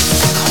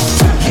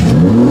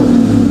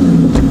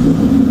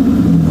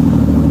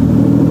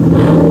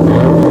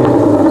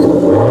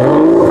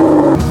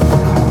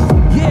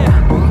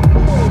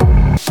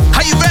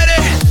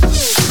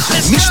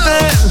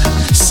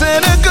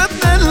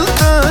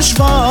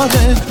Դժվար է,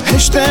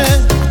 հեշտ է,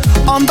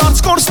 անդարձ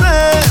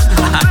կորսնել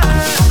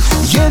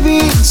Եվ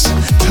ինձ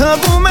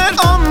թվում է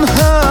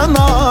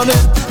անհնար է,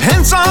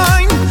 հենց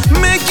այն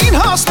մեկին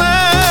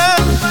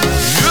հասնել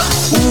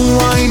Ու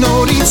այն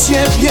օրից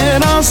երբ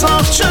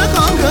երազախ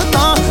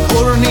չկանգնա,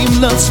 որն իմ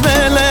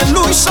լծվել է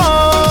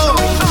լույսով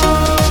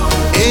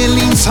Էլ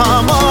ինձ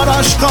համար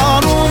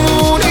աշխարհում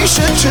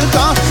ուրիշը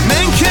չկա,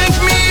 մենք ենք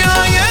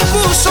միայն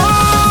երկուսով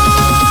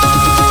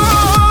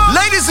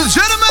Ladies and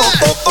gentlemen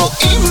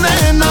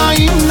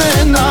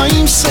Imnena,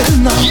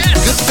 imsena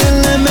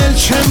Գտել եմ էլ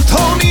չեմ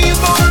թողնի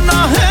որ նա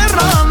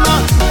հեռանա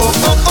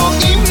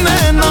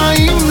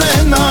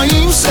Imnena,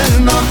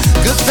 imsena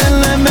Գտել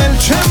եմ էլ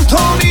չեմ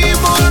թողնի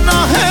որ նա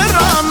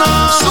հեռանա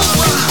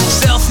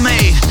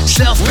Self-made,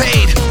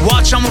 self-paid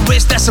Watch on my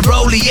wrist, that's a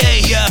rollie,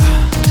 yeah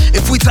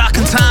If we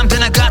talking time,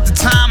 then I got the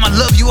time I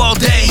love you all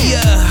day,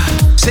 yeah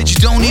Said you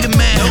don't need a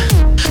man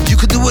You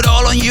could do it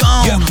all on your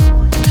own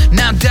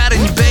Now I'm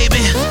doubting you,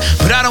 baby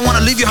But I don't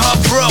wanna leave your heart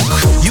broke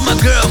You my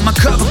girl, my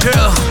cover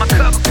girl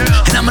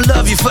And I'ma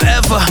love you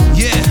forever,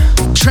 yeah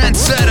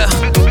Trendsetter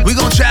We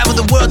gon' travel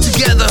the world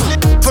together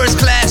First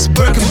class,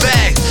 Birkin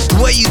bag The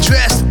way you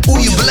dress, ooh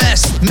you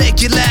blessed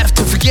Make you laugh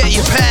to forget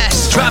your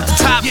past Drop the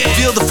top,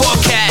 feel the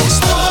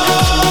forecast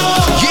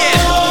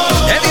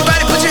Yeah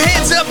Everybody put your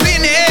hands up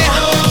in the air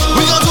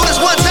We gon' do this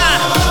one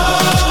time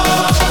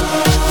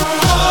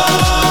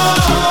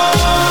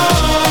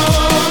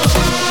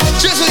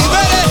Just you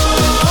ready?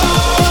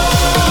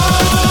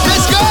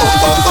 Let's go!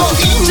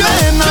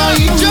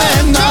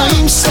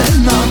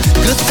 Imnena,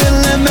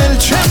 գտել եմ էլ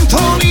չեմ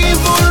թողնի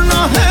որ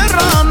նա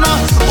հեռանա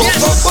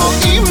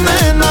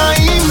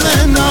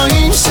Imnena,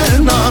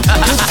 imsena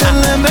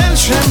Գտել եմ էլ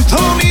չեմ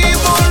թողնի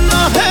որ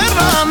նա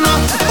հեռանա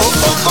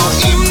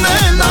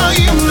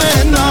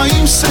Imnena,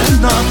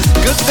 imsena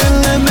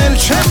Գտել եմ էլ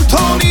չեմ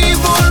թողնի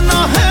որ նա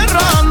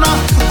հեռանա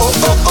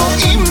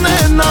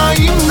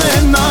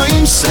Imnena,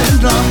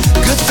 imsena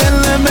Գտել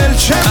եմ էլ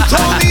չեմ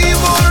թողնի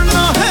որ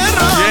նա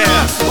հեռանա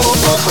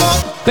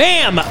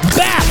Bam,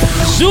 Bap,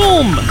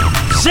 Zoom,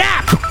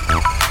 Zap.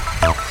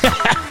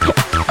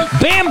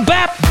 Bam,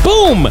 Bap,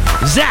 Boom,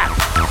 Zap.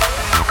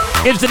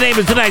 It's the name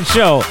of tonight's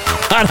show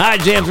on High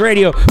Jams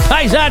Radio.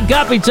 Paisan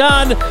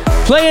Capitan,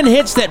 playing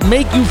hits that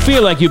make you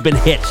feel like you've been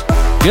hit.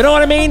 You know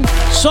what I mean?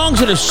 Songs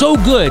that are so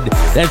good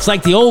that it's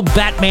like the old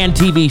Batman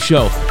TV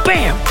show.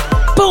 Bam,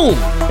 boom.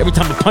 Every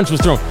time a punch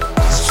was thrown.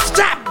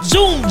 Zap,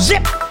 zoom,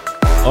 zip.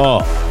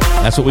 Oh,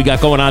 that's what we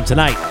got going on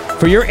tonight.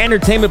 For your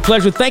entertainment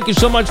pleasure, thank you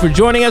so much for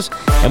joining us.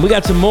 And we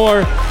got some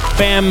more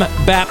Bam,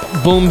 Bap,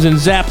 Booms, and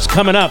Zaps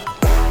coming up,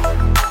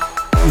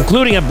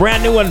 including a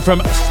brand new one from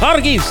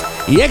Sargis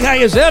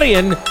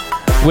Yekayazarian,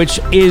 which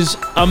is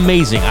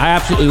amazing. I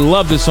absolutely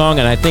love this song,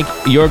 and I think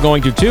you're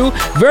going to too.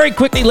 Very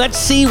quickly, let's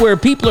see where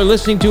people are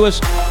listening to us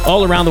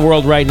all around the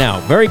world right now.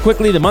 Very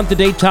quickly, the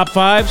month-to-date top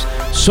fives.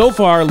 So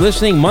far,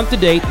 listening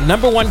month-to-date,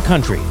 #1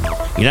 country,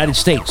 United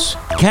States,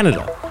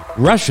 Canada,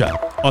 Russia,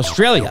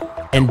 Australia,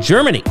 and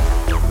Germany.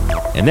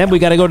 And then we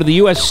got to go to the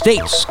U.S.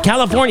 states,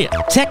 California,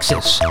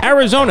 Texas,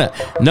 Arizona,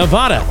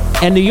 Nevada,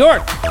 and New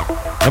York.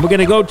 And we're going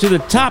to go to the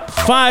top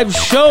 5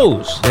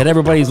 shows that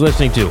everybody's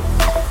listening to.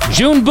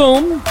 June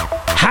Boom,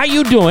 How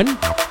You Doing?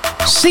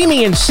 See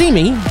Me and See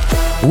Me,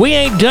 We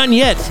Ain't Done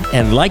Yet,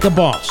 and Like a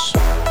Boss.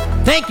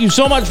 Thank you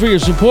so much for your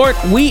support.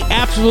 We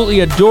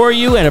absolutely adore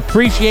you and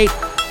appreciate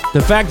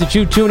the fact that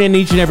you tune in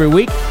each and every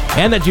week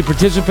and that you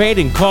participate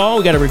and call.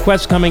 We got a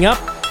request coming up.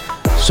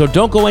 So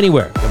don't go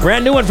anywhere. The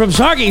brand new one from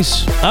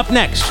Sargis up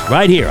next,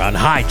 right here on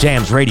High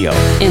Jams Radio.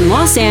 In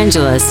Los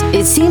Angeles,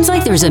 it seems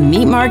like there's a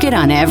meat market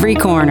on every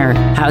corner.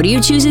 How do you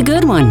choose a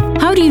good one?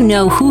 How do you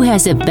know who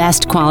has the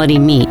best quality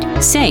meat,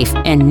 safe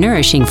and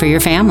nourishing for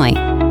your family?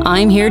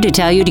 I'm here to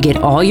tell you to get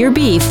all your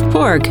beef,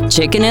 pork,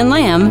 chicken, and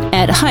lamb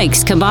at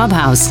Hike's Kebab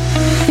House.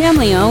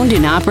 Family owned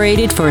and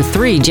operated for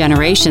 3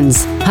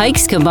 generations,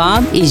 Hike's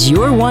Kebab is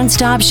your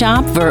one-stop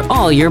shop for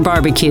all your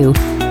barbecue.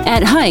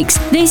 At Hike's,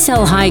 they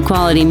sell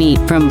high-quality meat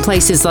from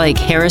places like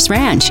Harris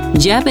Ranch,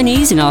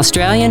 Japanese and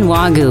Australian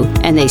Wagyu,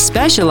 and they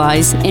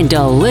specialize in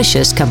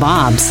delicious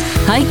kebabs.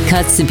 Hike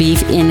cuts the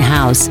beef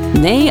in-house.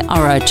 They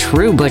are a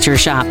true butcher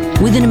shop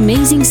with an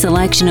amazing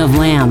selection of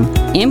lamb,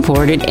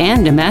 imported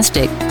and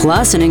domestic,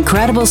 plus an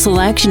incredible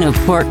selection of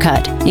pork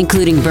cut,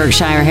 including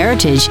Berkshire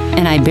Heritage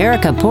and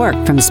Iberica pork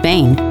from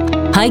Spain.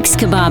 Hike's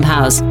Kebab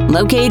House,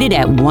 located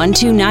at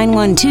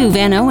 12912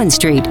 Van Owen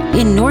Street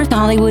in North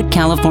Hollywood,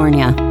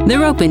 California.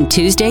 They're open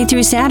Tuesday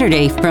through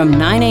Saturday from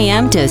 9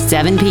 a.m. to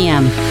 7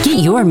 p.m. Get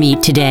your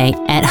meat today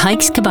at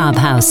Hike's Kebab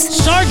House.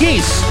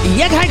 Sargis,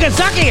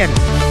 Yekhaikazakian.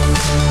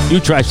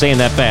 You try saying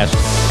that fast.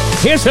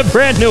 Here's a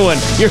brand new one.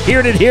 You're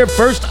hearing it here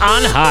first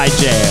on High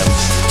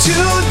Jams. 2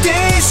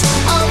 days,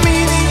 a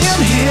million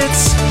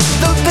hits,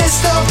 the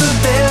best of the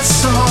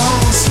best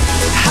songs.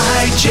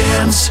 High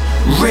Jams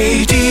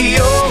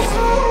Radio.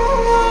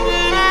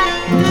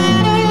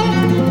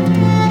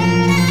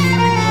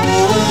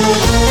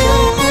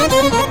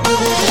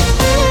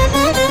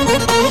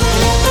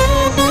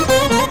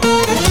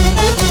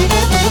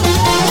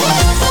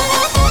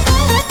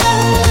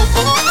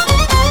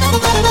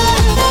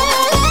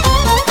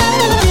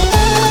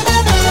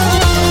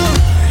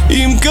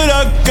 Իմ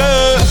կրակը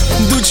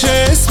դու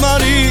չես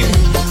մարի,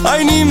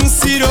 այն իմ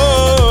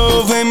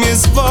սիրով եմ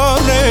ես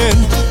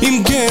վարեն, իմ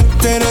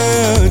գետերը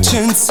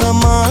չեն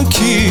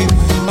ծամաքի,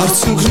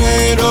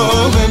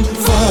 արցունքներով եմ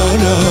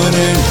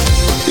վարարեն։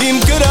 Իմ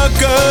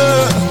կրակը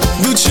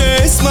դու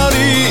չես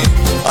մարի,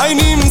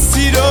 այն իմ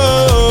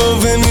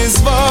սիրով եմ ես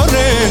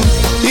վարեն,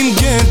 իմ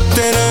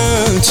գետերը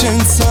չեն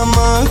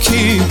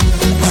ծամաքի,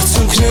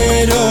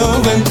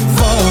 արցունքներով եմ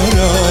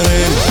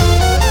վարարեն։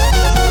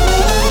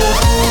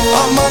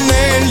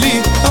 Amaneli,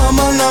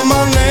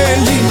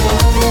 amaneli,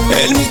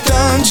 el mi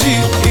tangi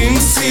in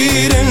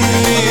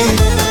sireni,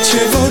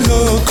 ce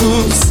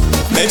volocus,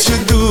 me ce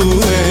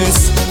dues,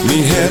 mi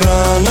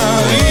herana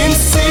in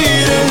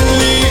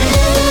sireni.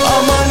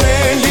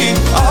 Amaneli,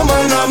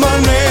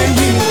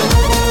 amaneli,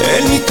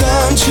 el mi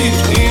tangi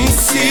in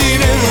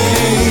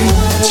sireni,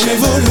 ce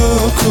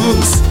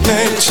volocus,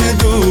 me ce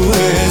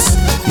dues,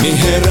 mi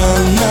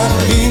herana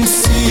in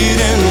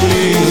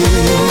sireni.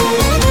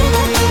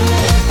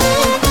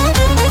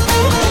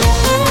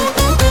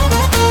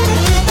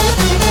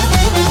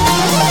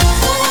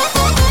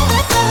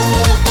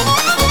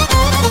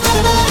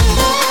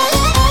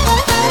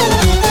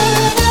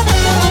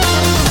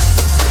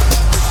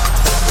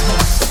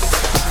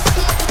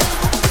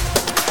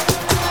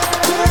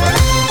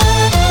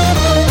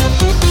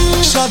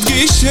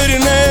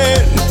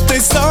 Գիշերներ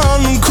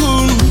տեսան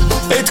քուն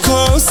Էդ քո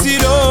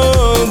սիրո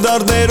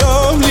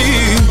դարդերով լի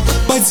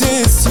Բայց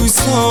ես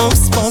հույսով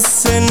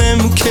սպասել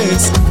եմ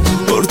քեզ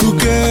Որ դու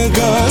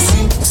կգաս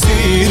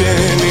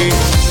սիրելի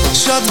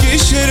Շատ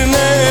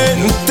գիշերներ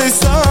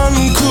տեսան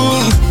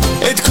քուն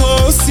Էդ քո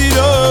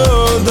սիրո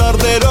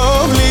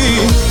դարդերով լի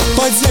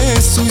Բայց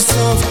ես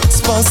հույսով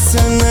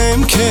սպասել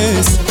եմ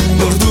քեզ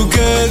Որ դու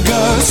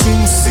կգաս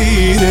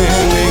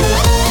սիրելի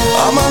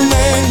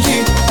Amaneli,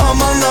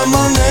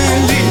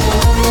 amaneli,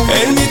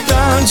 el mi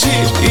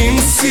tangir in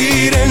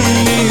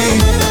sireni,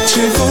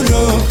 ce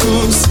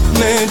volocus,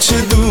 me ce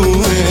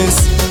dues,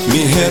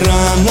 mi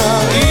herana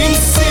in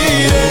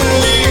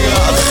sireni.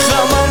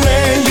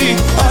 Amaneli,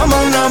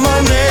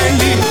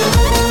 amaneli,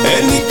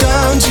 el mi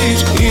tangir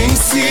in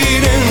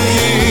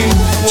sireni,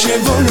 ce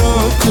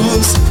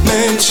volocus,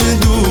 me ce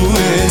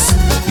dues,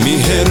 mi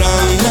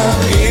herana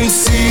in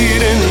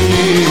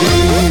sireni.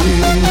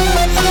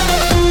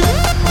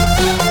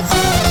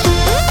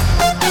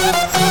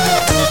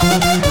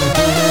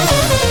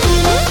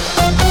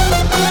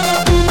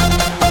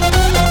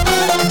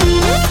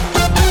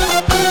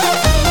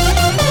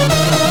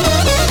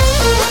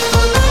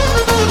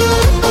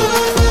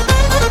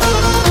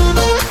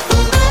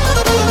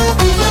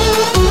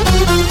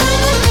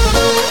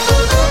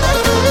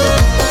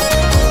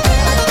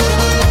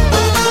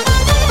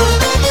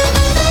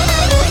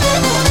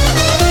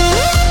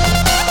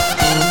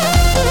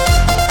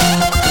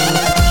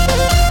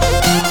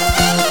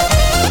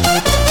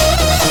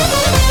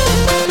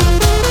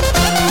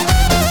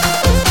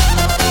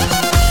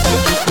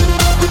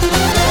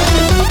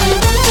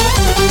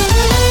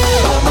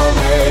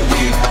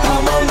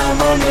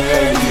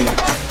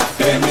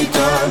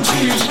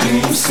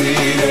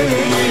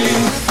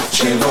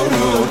 Ce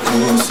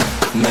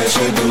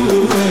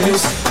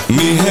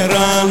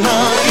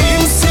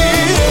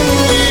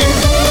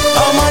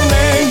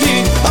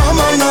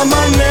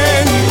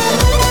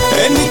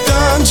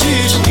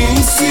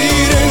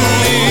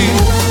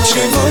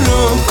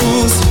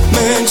volocus,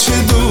 me ce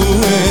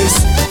dues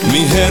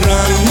Mi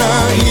herana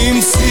im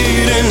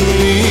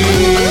sireni.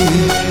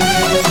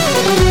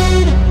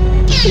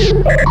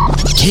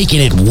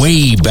 Taking it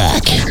way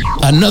back.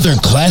 Another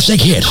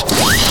classic hit.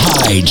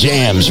 High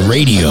Jams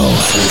Radio.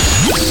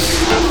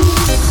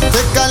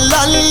 Te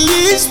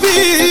kalali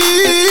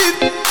speed,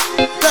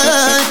 te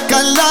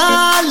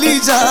kalali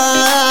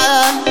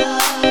jan,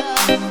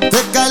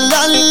 te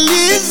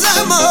kalali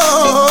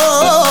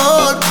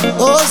zamor,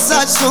 o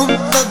sachum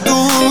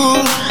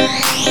tadur.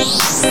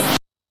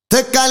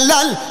 Te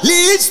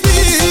kalali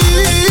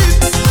speed,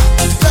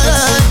 te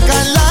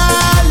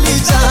kalali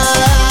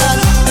jan,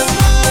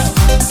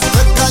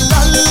 te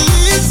kalali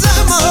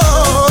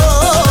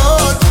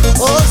zamor,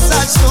 o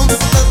sachum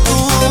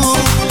tadur.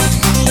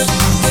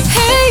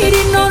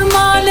 Hejri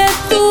normale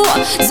tua,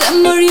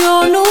 zemër jo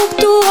nuk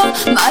tua,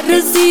 ma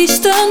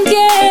rëzisht të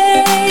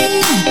ndjej.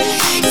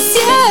 Si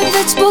e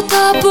veç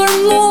bota për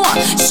mua,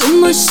 shumë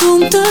më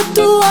shumë të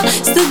tua,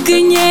 së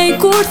gënjej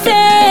kur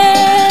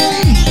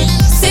them.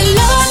 Se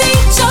lali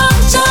qam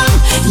qam,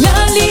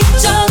 lali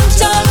qam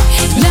qam,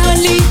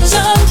 lali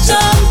qam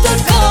qam të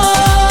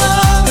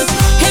kam.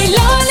 Hej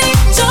lali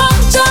qam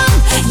qam,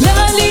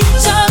 lali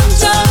qam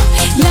qam,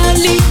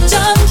 lali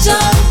qam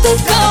qam të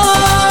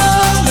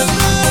kam.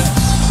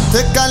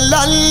 Te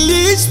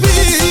kalali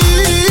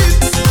speed,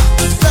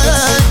 te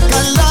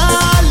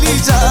kalali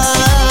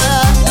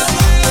jan,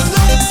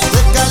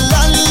 te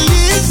kalali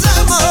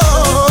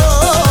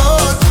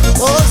zamor,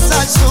 o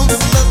sachum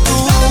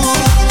tadur.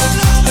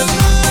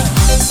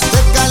 Te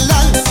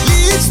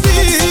kalali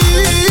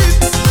speed,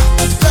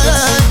 te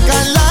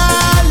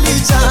kalali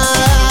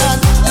jan,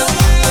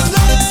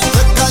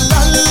 te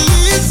kalali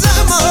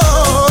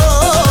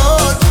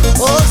zamor,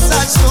 o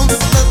sachum tadur.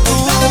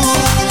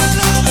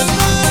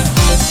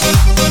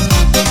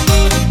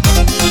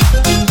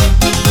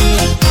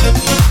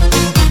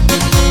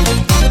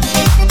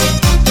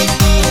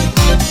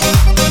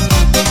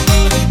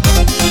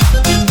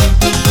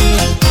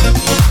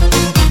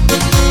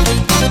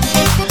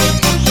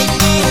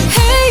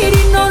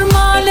 Hejri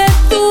normale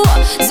tua,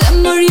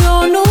 zemër jo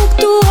nuk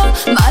tua,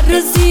 ma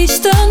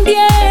rëzisht të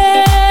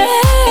ndjej.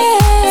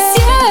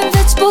 Si e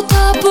veç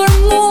bota për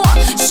mua,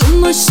 shumë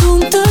më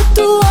shumë të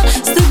tua,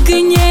 së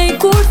gënjej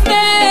kur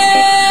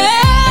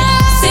them.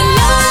 Se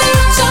lali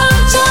qam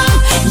qam,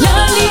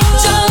 lali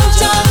qam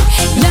qam,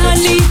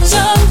 lali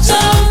qam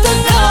qam të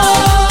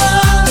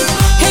kam.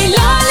 Hej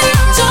lali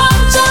qam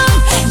qam,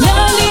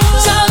 lali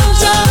qam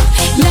qam,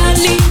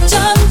 lali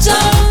qam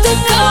qam të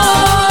kam.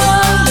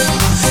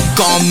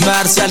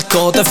 Komercial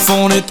ko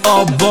telefonit o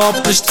bo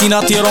Prishtina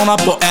Tirana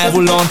po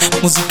evullon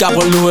Muzika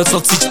po luhet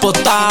sot si që po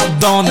ta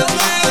don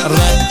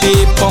Rapi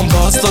po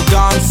mba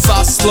slogan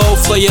Fast slow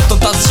flow jeton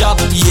ta zgjat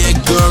Yeah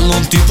girl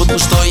unë ty po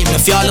t'mushtoj Me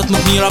fjallet më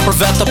t'mira për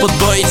veta po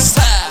t'bëj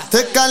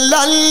Te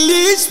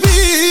kalali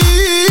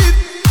speed,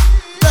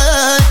 te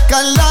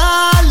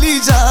kalali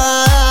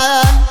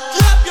jan,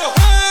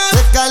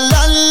 te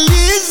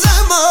kalali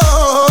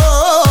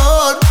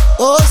zamor,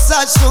 o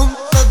sachum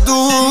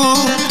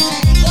tadur.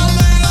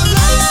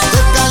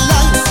 Te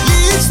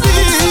kalali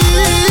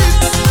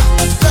speed,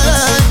 te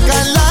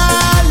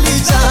kalali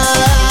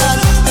jan,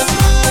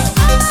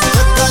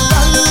 te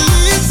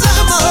kalali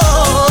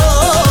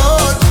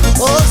zamor,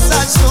 o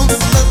sachum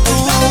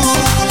tadur.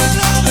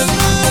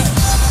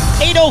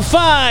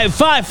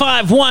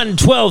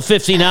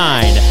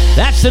 805-551-1259.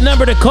 That's the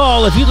number to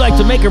call if you'd like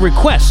to make a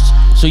request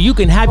so you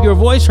can have your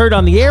voice heard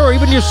on the air or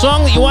even your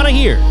song that you want to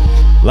hear.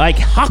 Like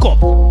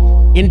Jacob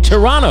in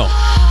Toronto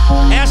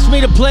asked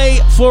me to play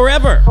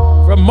Forever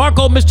from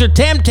Marco Mr.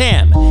 Tam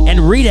Tam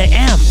and Rita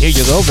M. Here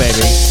you go,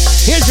 baby.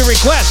 Here's your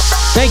request.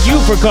 Thank you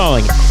for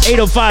calling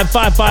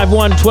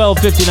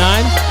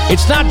 805-551-1259.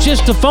 It's not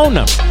just a phone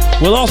number.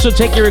 We'll also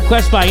take your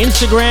request by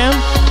Instagram,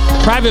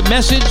 private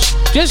message.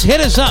 Just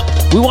hit us up.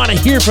 We want to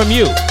hear from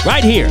you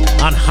right here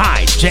on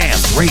High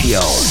Jams Radio.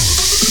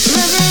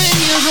 Forever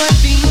in your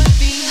heartbeat,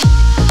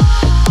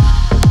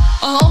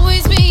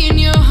 always be in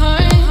your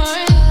heart.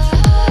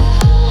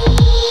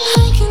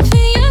 I can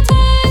feel your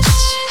touch.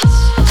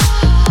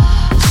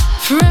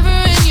 Forever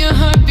in your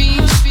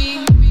heartbeat,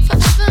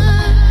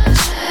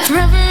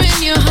 forever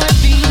in your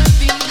heartbeat,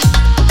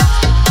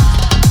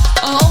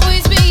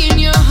 always be in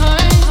your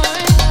heart.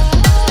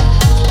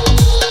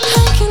 I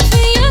can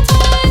feel your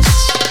touch.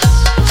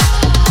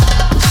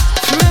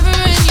 Forever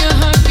in your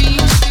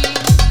heartbeat,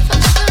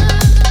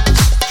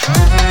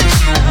 forever in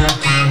your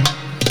heartbeat.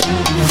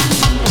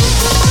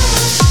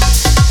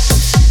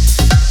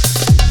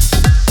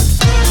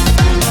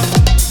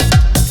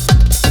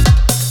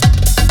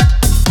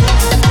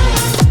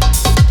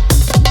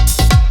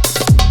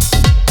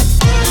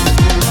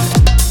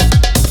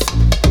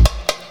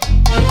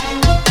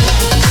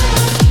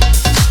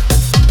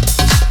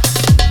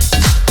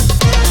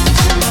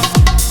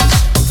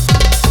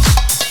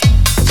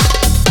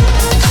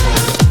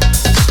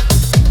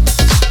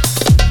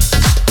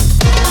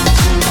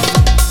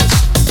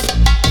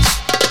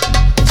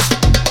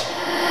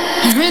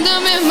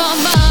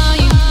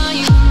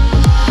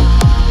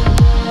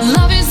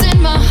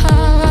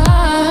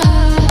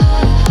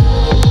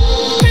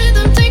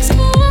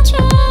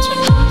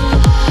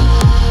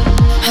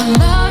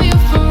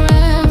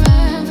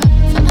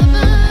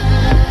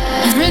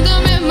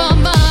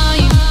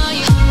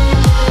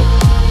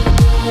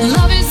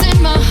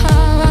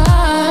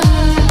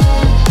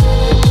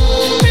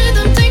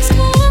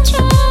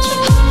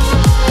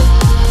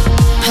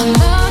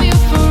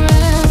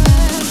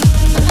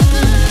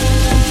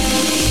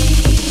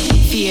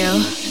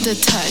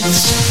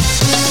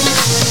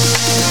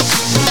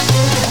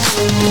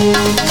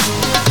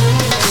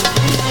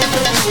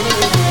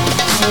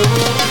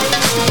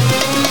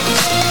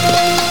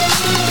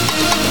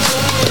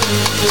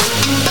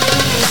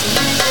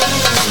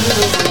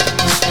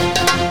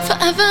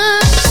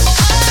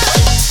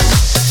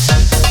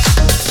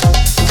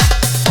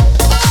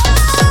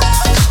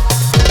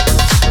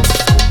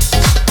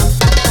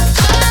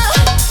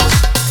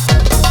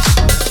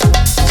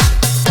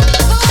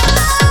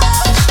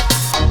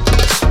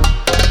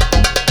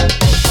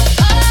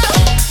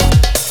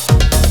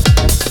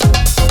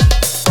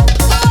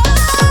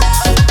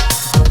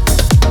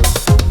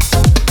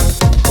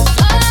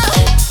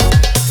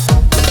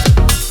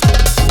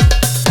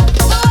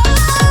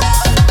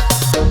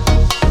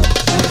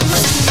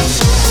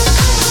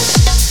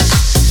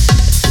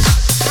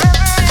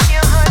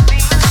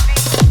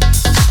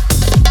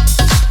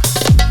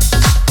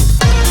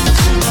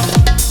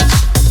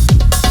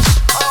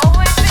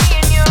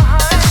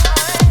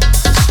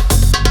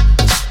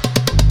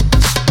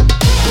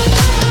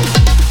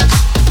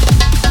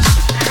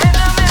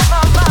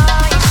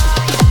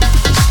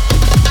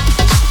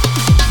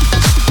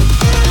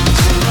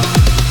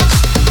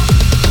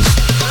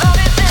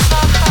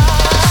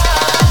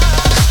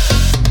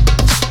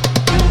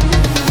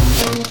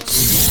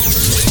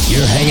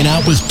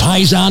 With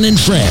Paisan and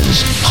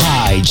Friends,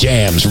 High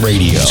Jams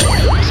Radio.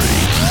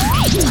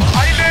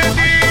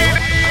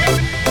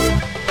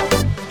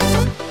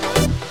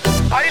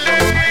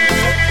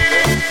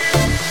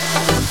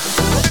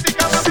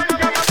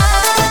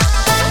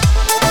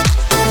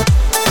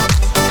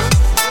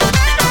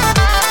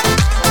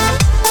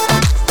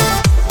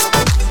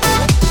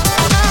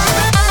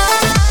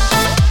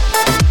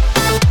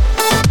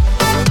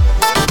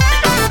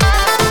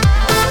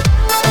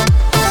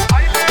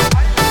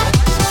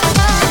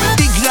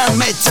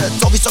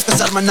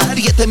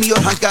 Եթե մի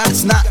օր հանկարծ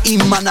նա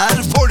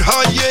իմանար որ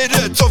հայերը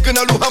ծով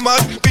գնալու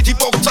համար պիտի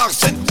փող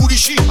ծախսեն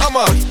ուրիշի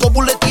համար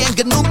Կոբուլետի են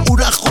գնում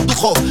ուրախ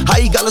խուտուխով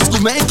հայի գալը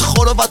զգում են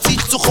խորովածի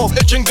ծուխով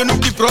Էլ չեն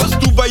գնում Կիպրոս,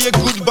 Դուբայ է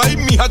գուդբայ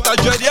մի հատ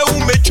աջարյա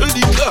ու մեջը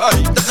լիքը հայ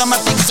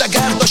Տղամարդիկ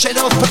զագար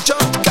դոշերով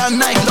փրչոտ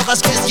կանայք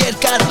լողացքես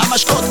երկար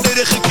ամաշկոտ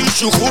Երեխեքի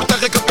շուխուր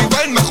տեղեկը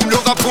պիվայն մխում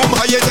լողափում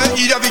հայերը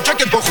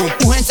իրավիճակ են փոխում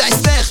Ու հենց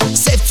այստեղ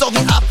սև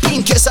ծովի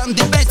ափին քեզ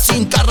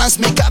հանդիպեցին կառանց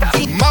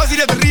մեկապին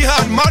Մազիրը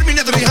դրիհան,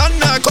 մարմինը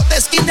դրիհաննա Քո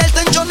տեսքին էլ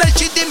տնջոնել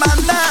չի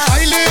դիմանա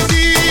Այ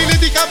լեդի,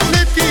 լեդի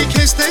կապուլետի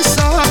քեզ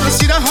տեսա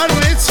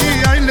սիրահարվեցի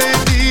Այ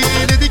լեդի,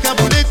 լեդի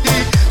կապուլետի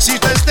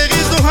սիրտես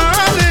տեղից դու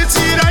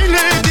հանեցիր Այ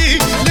լեդի,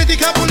 լեդի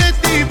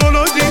կապուլետի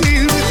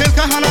բոլորին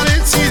խելքը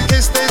հանարեցի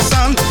քեզ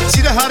տեսան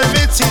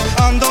սիրահարվեցի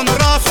անդոն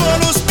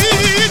ռաֆոն ու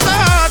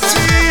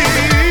սպիտացի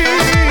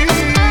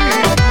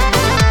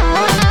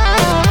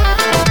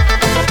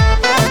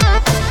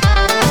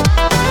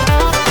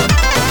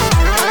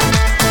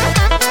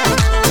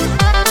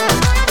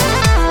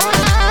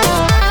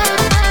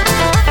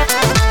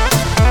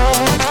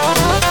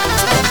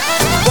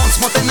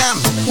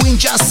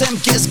Ասեմ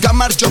քեզ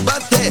գամար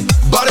ջոբատ է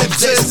Բարև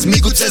ձեզ,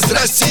 միգուցե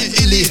здрасте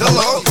или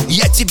hello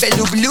Я тебя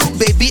люблю,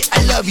 baby,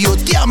 I love you,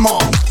 ti amo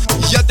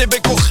Я тебя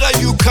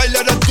кохаю,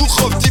 քայլարա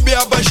դուխով Тебе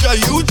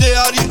обожаю, դե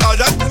արի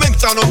արագ մենք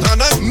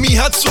ծանոթանանք Մի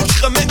հատ սուրճ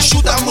խմենք,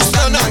 շուտ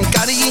ամուսնանանք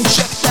Կարի ինչ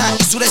շեփտա,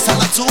 իսուր ես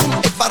հալածում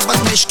Էդ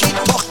բարված մեշքի,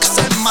 թող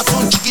կսեմ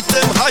մատոն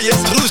Չգիտեմ հայ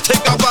ես, ռուս թե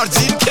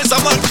կաբարձին Քեզ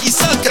համար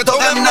կիսատ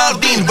կթողեմ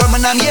նարդին Որ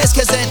մնամ ես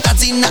քեզ հետ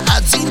ածին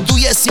նածին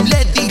Դու ես իմ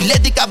լեդի,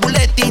 լեդի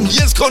կաբուլետին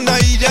Ես քո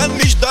նայիրյան,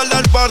 միշտ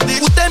դալար բարդի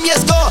Ուտեմ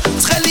ես քո,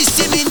 ծխելի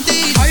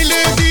սիմինդին Այ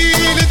լեդի,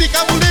 լեդի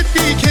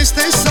կաբուլետի քեզ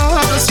տեսա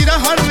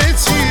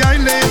սիրահարվեցի Այ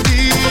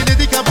լեդի,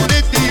 լեդի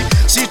կաբուլետի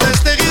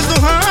սիրտես տեղից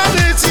դու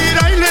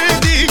հանեցիր Այ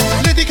լեդի,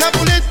 լեդի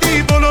կաբուլետի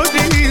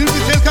բոլորին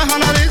խելքը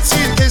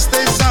հանարեցի քեզ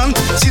տեսան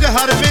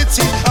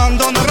սիրահարվեցի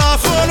անդոն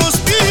ռաֆոն ու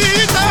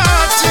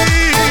սպիտացի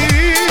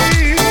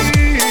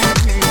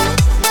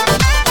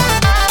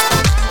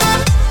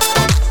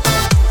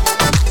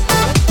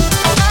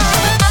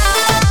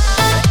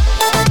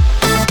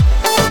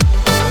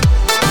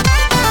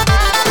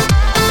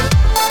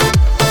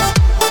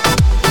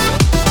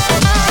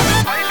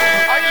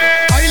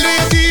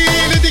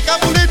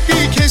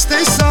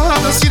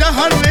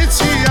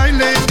Սիրահարվեցի, այ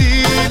լեդի,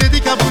 լեդի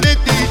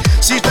կապուլետի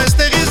Սիրտես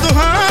տեղից դու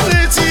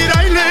հանեցիր,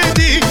 այ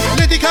լեդի,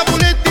 լեդի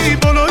կապուլետի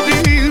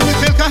Բոլորին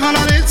խելքը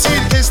հանարեցի,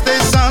 քեզ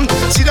տեսան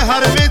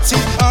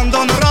Սիրահարվեցի,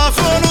 անդոն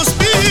ռաֆոն ու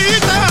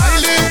սպիտա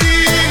Այ լեդի,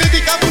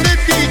 լեդի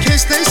կապուլետի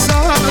քեզ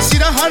տեսան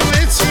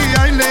Սիրահարվեցի,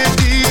 այ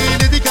լեդի,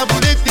 լեդի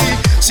կապուլետի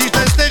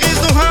Սիրտես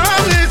տեղից դու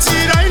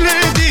հանեցիր, այ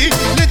լեդի,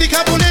 լեդի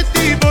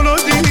կապուլետի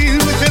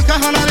Բոլորին խելքը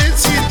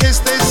հանարեցի,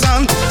 քեզ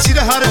տեսան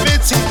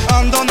Սիրահարվեցի,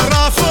 անդոն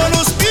ռաֆոն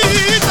ու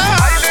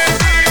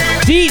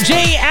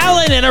DJ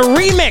Allen in a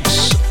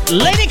remix.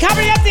 Lady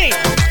Cabrietti,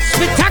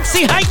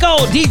 Spitaxi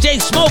Heiko, DJ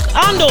Smoke,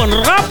 Ando, and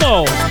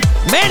Rapo.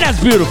 Man,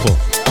 that's beautiful.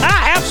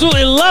 I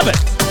absolutely love it.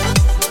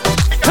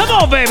 Come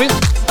on, baby.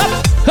 Up,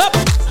 up,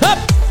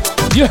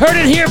 up. You heard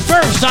it here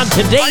first on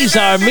today's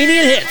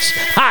Armenian Hits,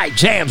 High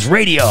Jams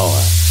Radio.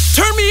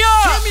 Turn me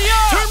up. Turn me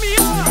up. Turn me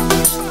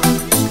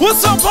up.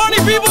 What's up, party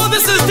people?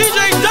 This is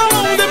DJ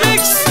Damo in the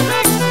mix.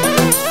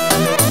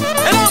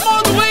 And I'm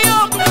on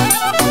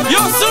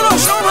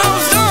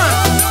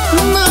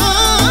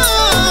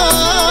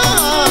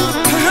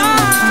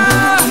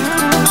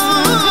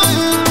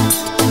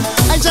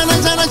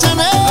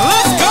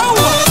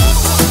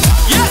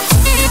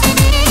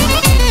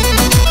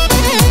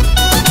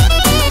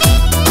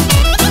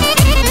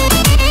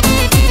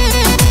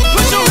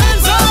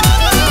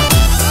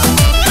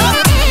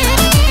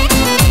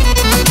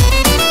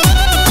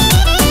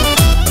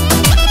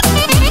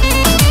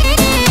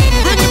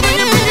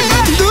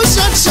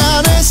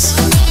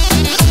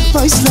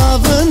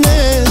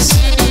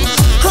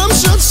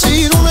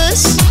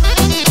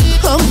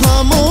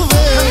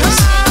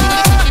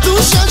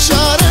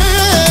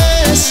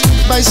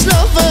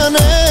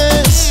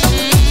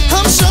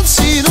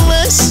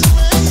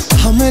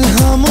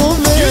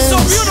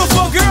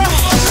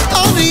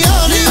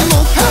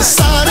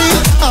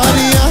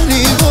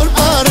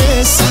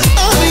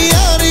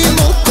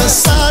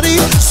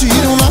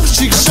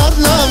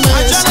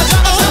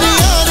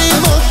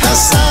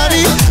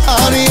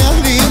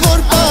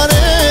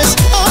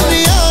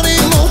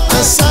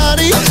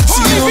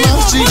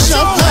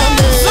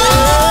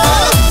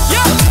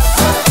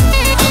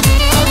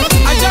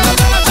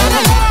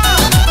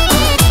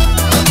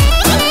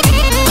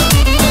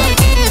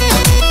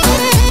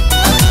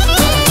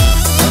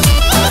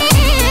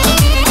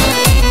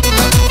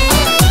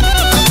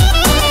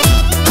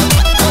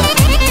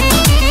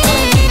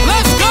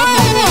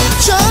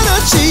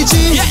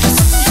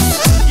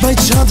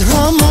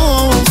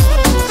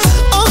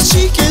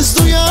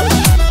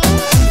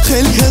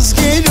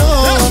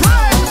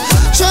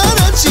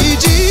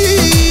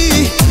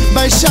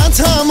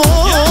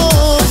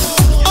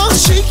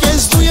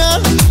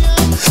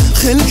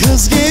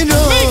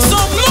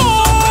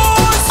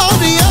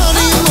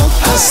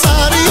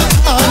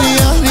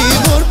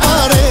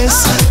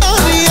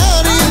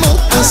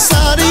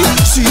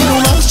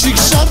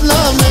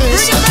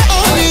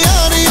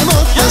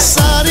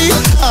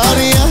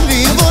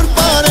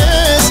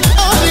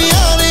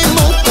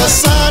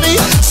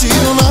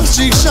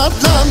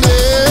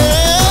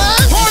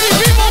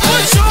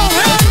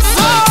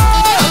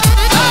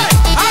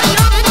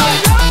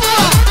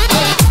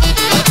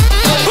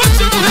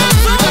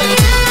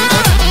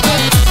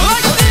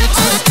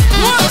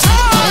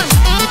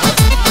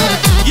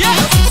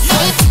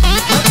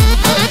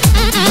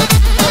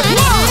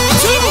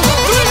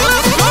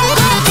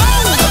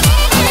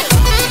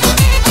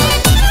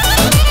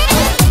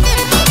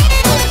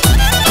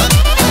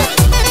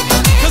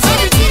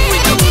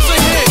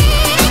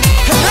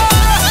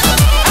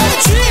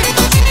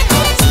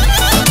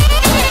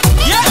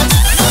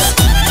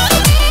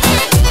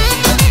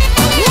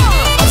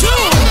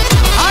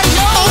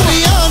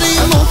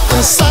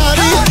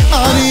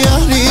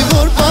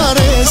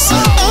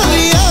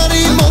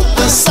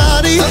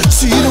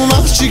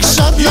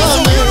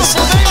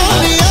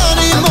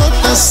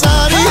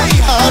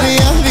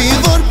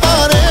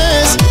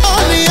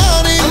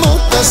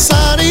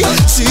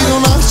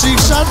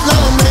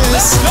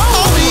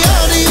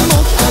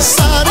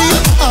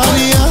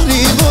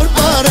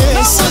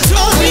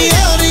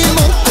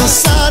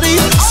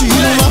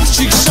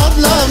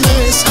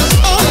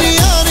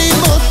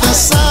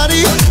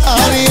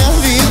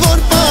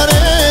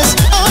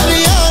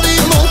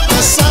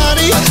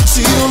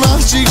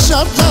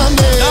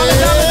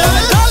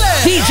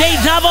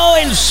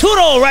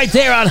Right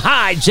there on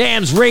High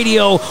Jams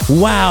Radio.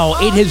 Wow,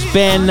 it has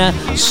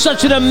been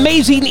such an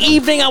amazing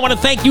evening. I want to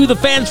thank you, the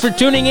fans, for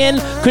tuning in.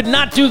 Could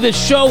not do this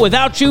show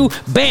without you.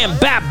 Bam,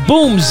 Bap,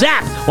 Boom,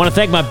 Zap. I want to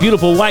thank my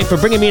beautiful wife for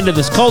bringing me into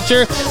this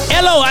culture.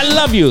 Elo, I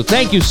love you.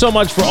 Thank you so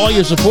much for all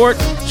your support.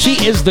 She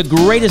is the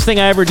greatest thing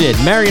I ever did.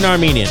 Marry an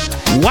Armenian.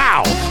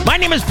 Wow. My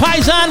name is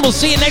Paisan. We'll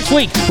see you next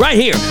week right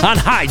here on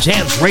High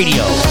Jams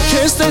Radio.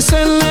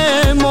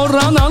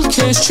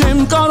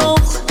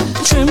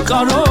 Չեմ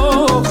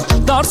կարող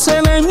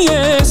դարձել եմ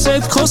ես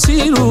այդ քո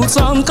սիրուց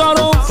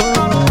անկարող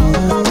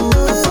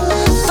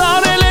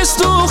Տարել ես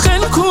դու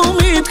խելքու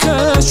միտքը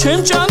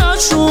չեմ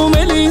ճանաչում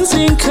էլ ինձ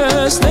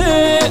ինքս դե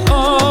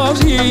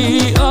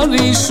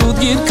արի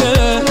շուտ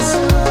գիրկս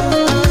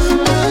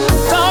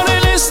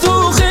Տարել ես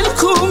դու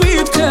խելքու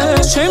միտքը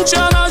չեմ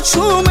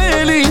ճանաչում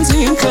էլ ինձ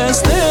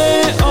ինքս դե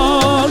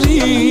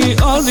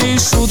արի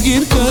շուտ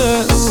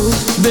գիրկս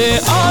դե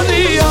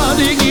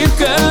արի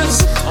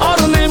գիրկս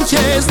Արնեմ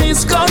քեզնից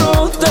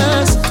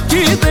կարոտես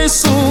Գիտես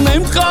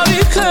ունեմ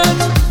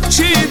կարիքդ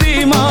Չի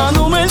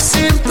դիմանում էլ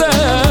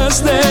սիրտես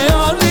Դե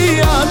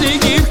արի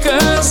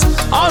գիրկս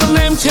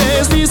Արնեմ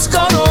քեզնից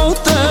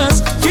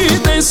կարոտես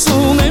Գիտես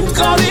ունեմ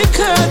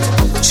կարիքդ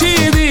Չի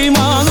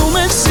դիմանում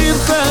էլ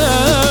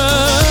սիրտես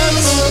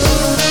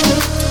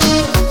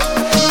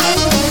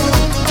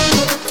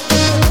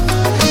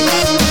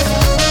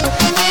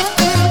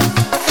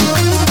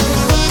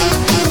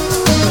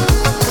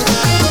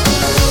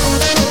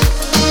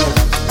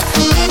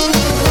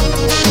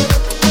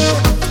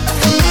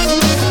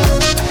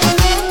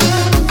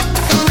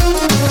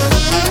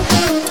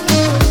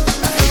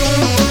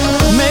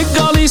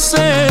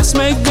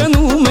Մեկ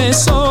գնում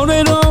ես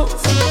օրերով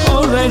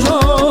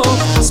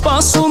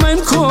Սպասում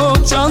եմ քո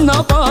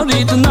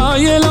ճանապարհիդ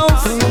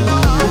նայելով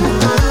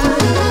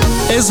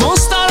Ես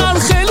ոնց տարան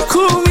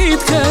խելքու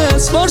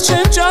միտքս, որ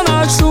չեմ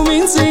ճանաչում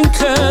ինձ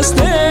ինքս,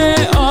 դե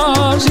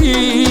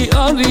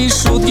արի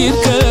շուտ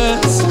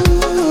գիրկս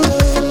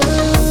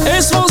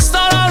Ես ոնց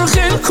տարան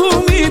խելքու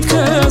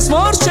միտքս,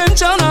 որ չեմ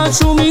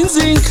ճանաչում ինձ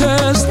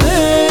ինքս, դե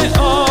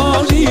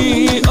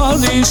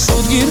արի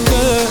շուտ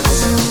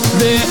գիրկս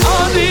Դե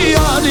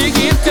արի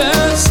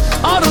գիրկս,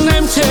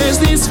 առնեմ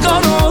քեզնից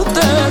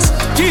կարոտս,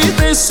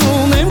 գիտես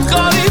ունեմ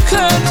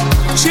կարիքդ,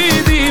 չի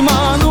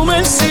դիմանում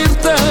եմ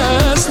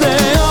սիրտս Դե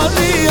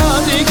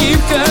արի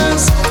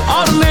գիրկս,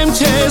 առնեմ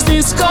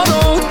քեզնից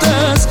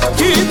կարոտս,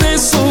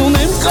 գիտես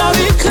ունեմ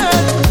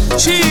կարիքդ,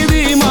 չի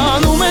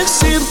դիմանում եմ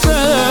սիրտս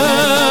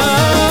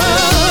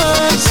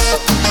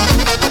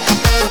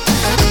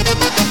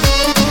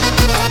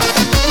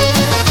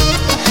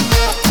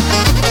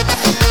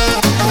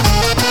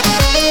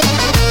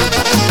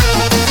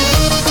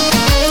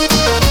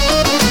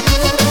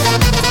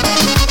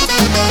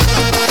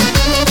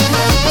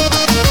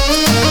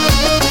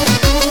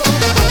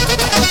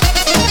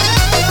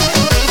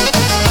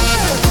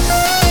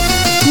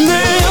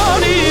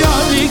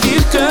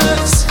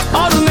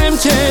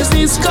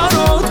Քեզնից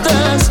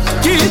կարոտես,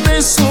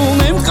 գիտես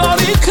ունեմ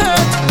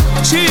կարիքդ,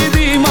 չի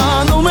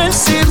դիմանում եմ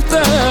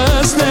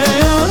սիրտս Դե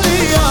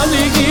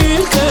արի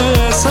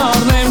գիրկս,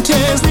 առնեմ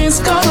քեզնից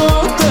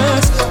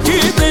կարոտես,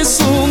 գիտես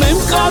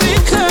ունեմ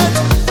կարիքդ,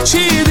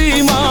 չի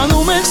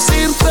դիմանում եմ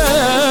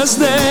սիրտս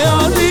Դե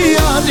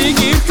արի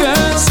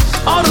գիրկս,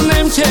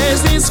 առնեմ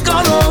քեզնից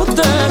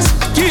կարոտես,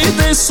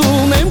 գիտես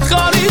ունեմ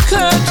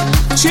կարիքդ,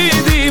 չի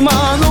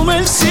դիմանում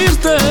եմ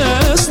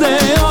սիրտս Դե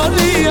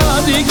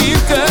արի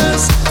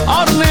գիրկս,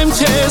 առնեմ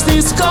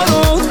քեզնից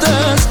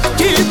կարոտս,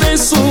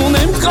 գիտես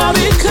ունեմ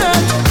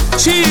կարիքդ,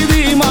 չի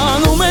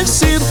դիմանում եմ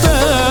սիրտս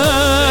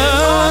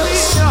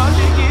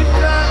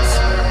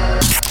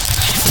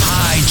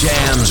High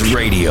Jams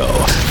Radio,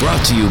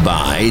 brought to you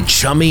by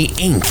Chummy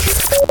Inc.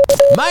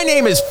 My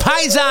name is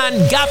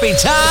Paisan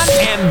Gapitan,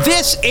 and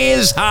this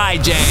is High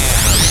Jam.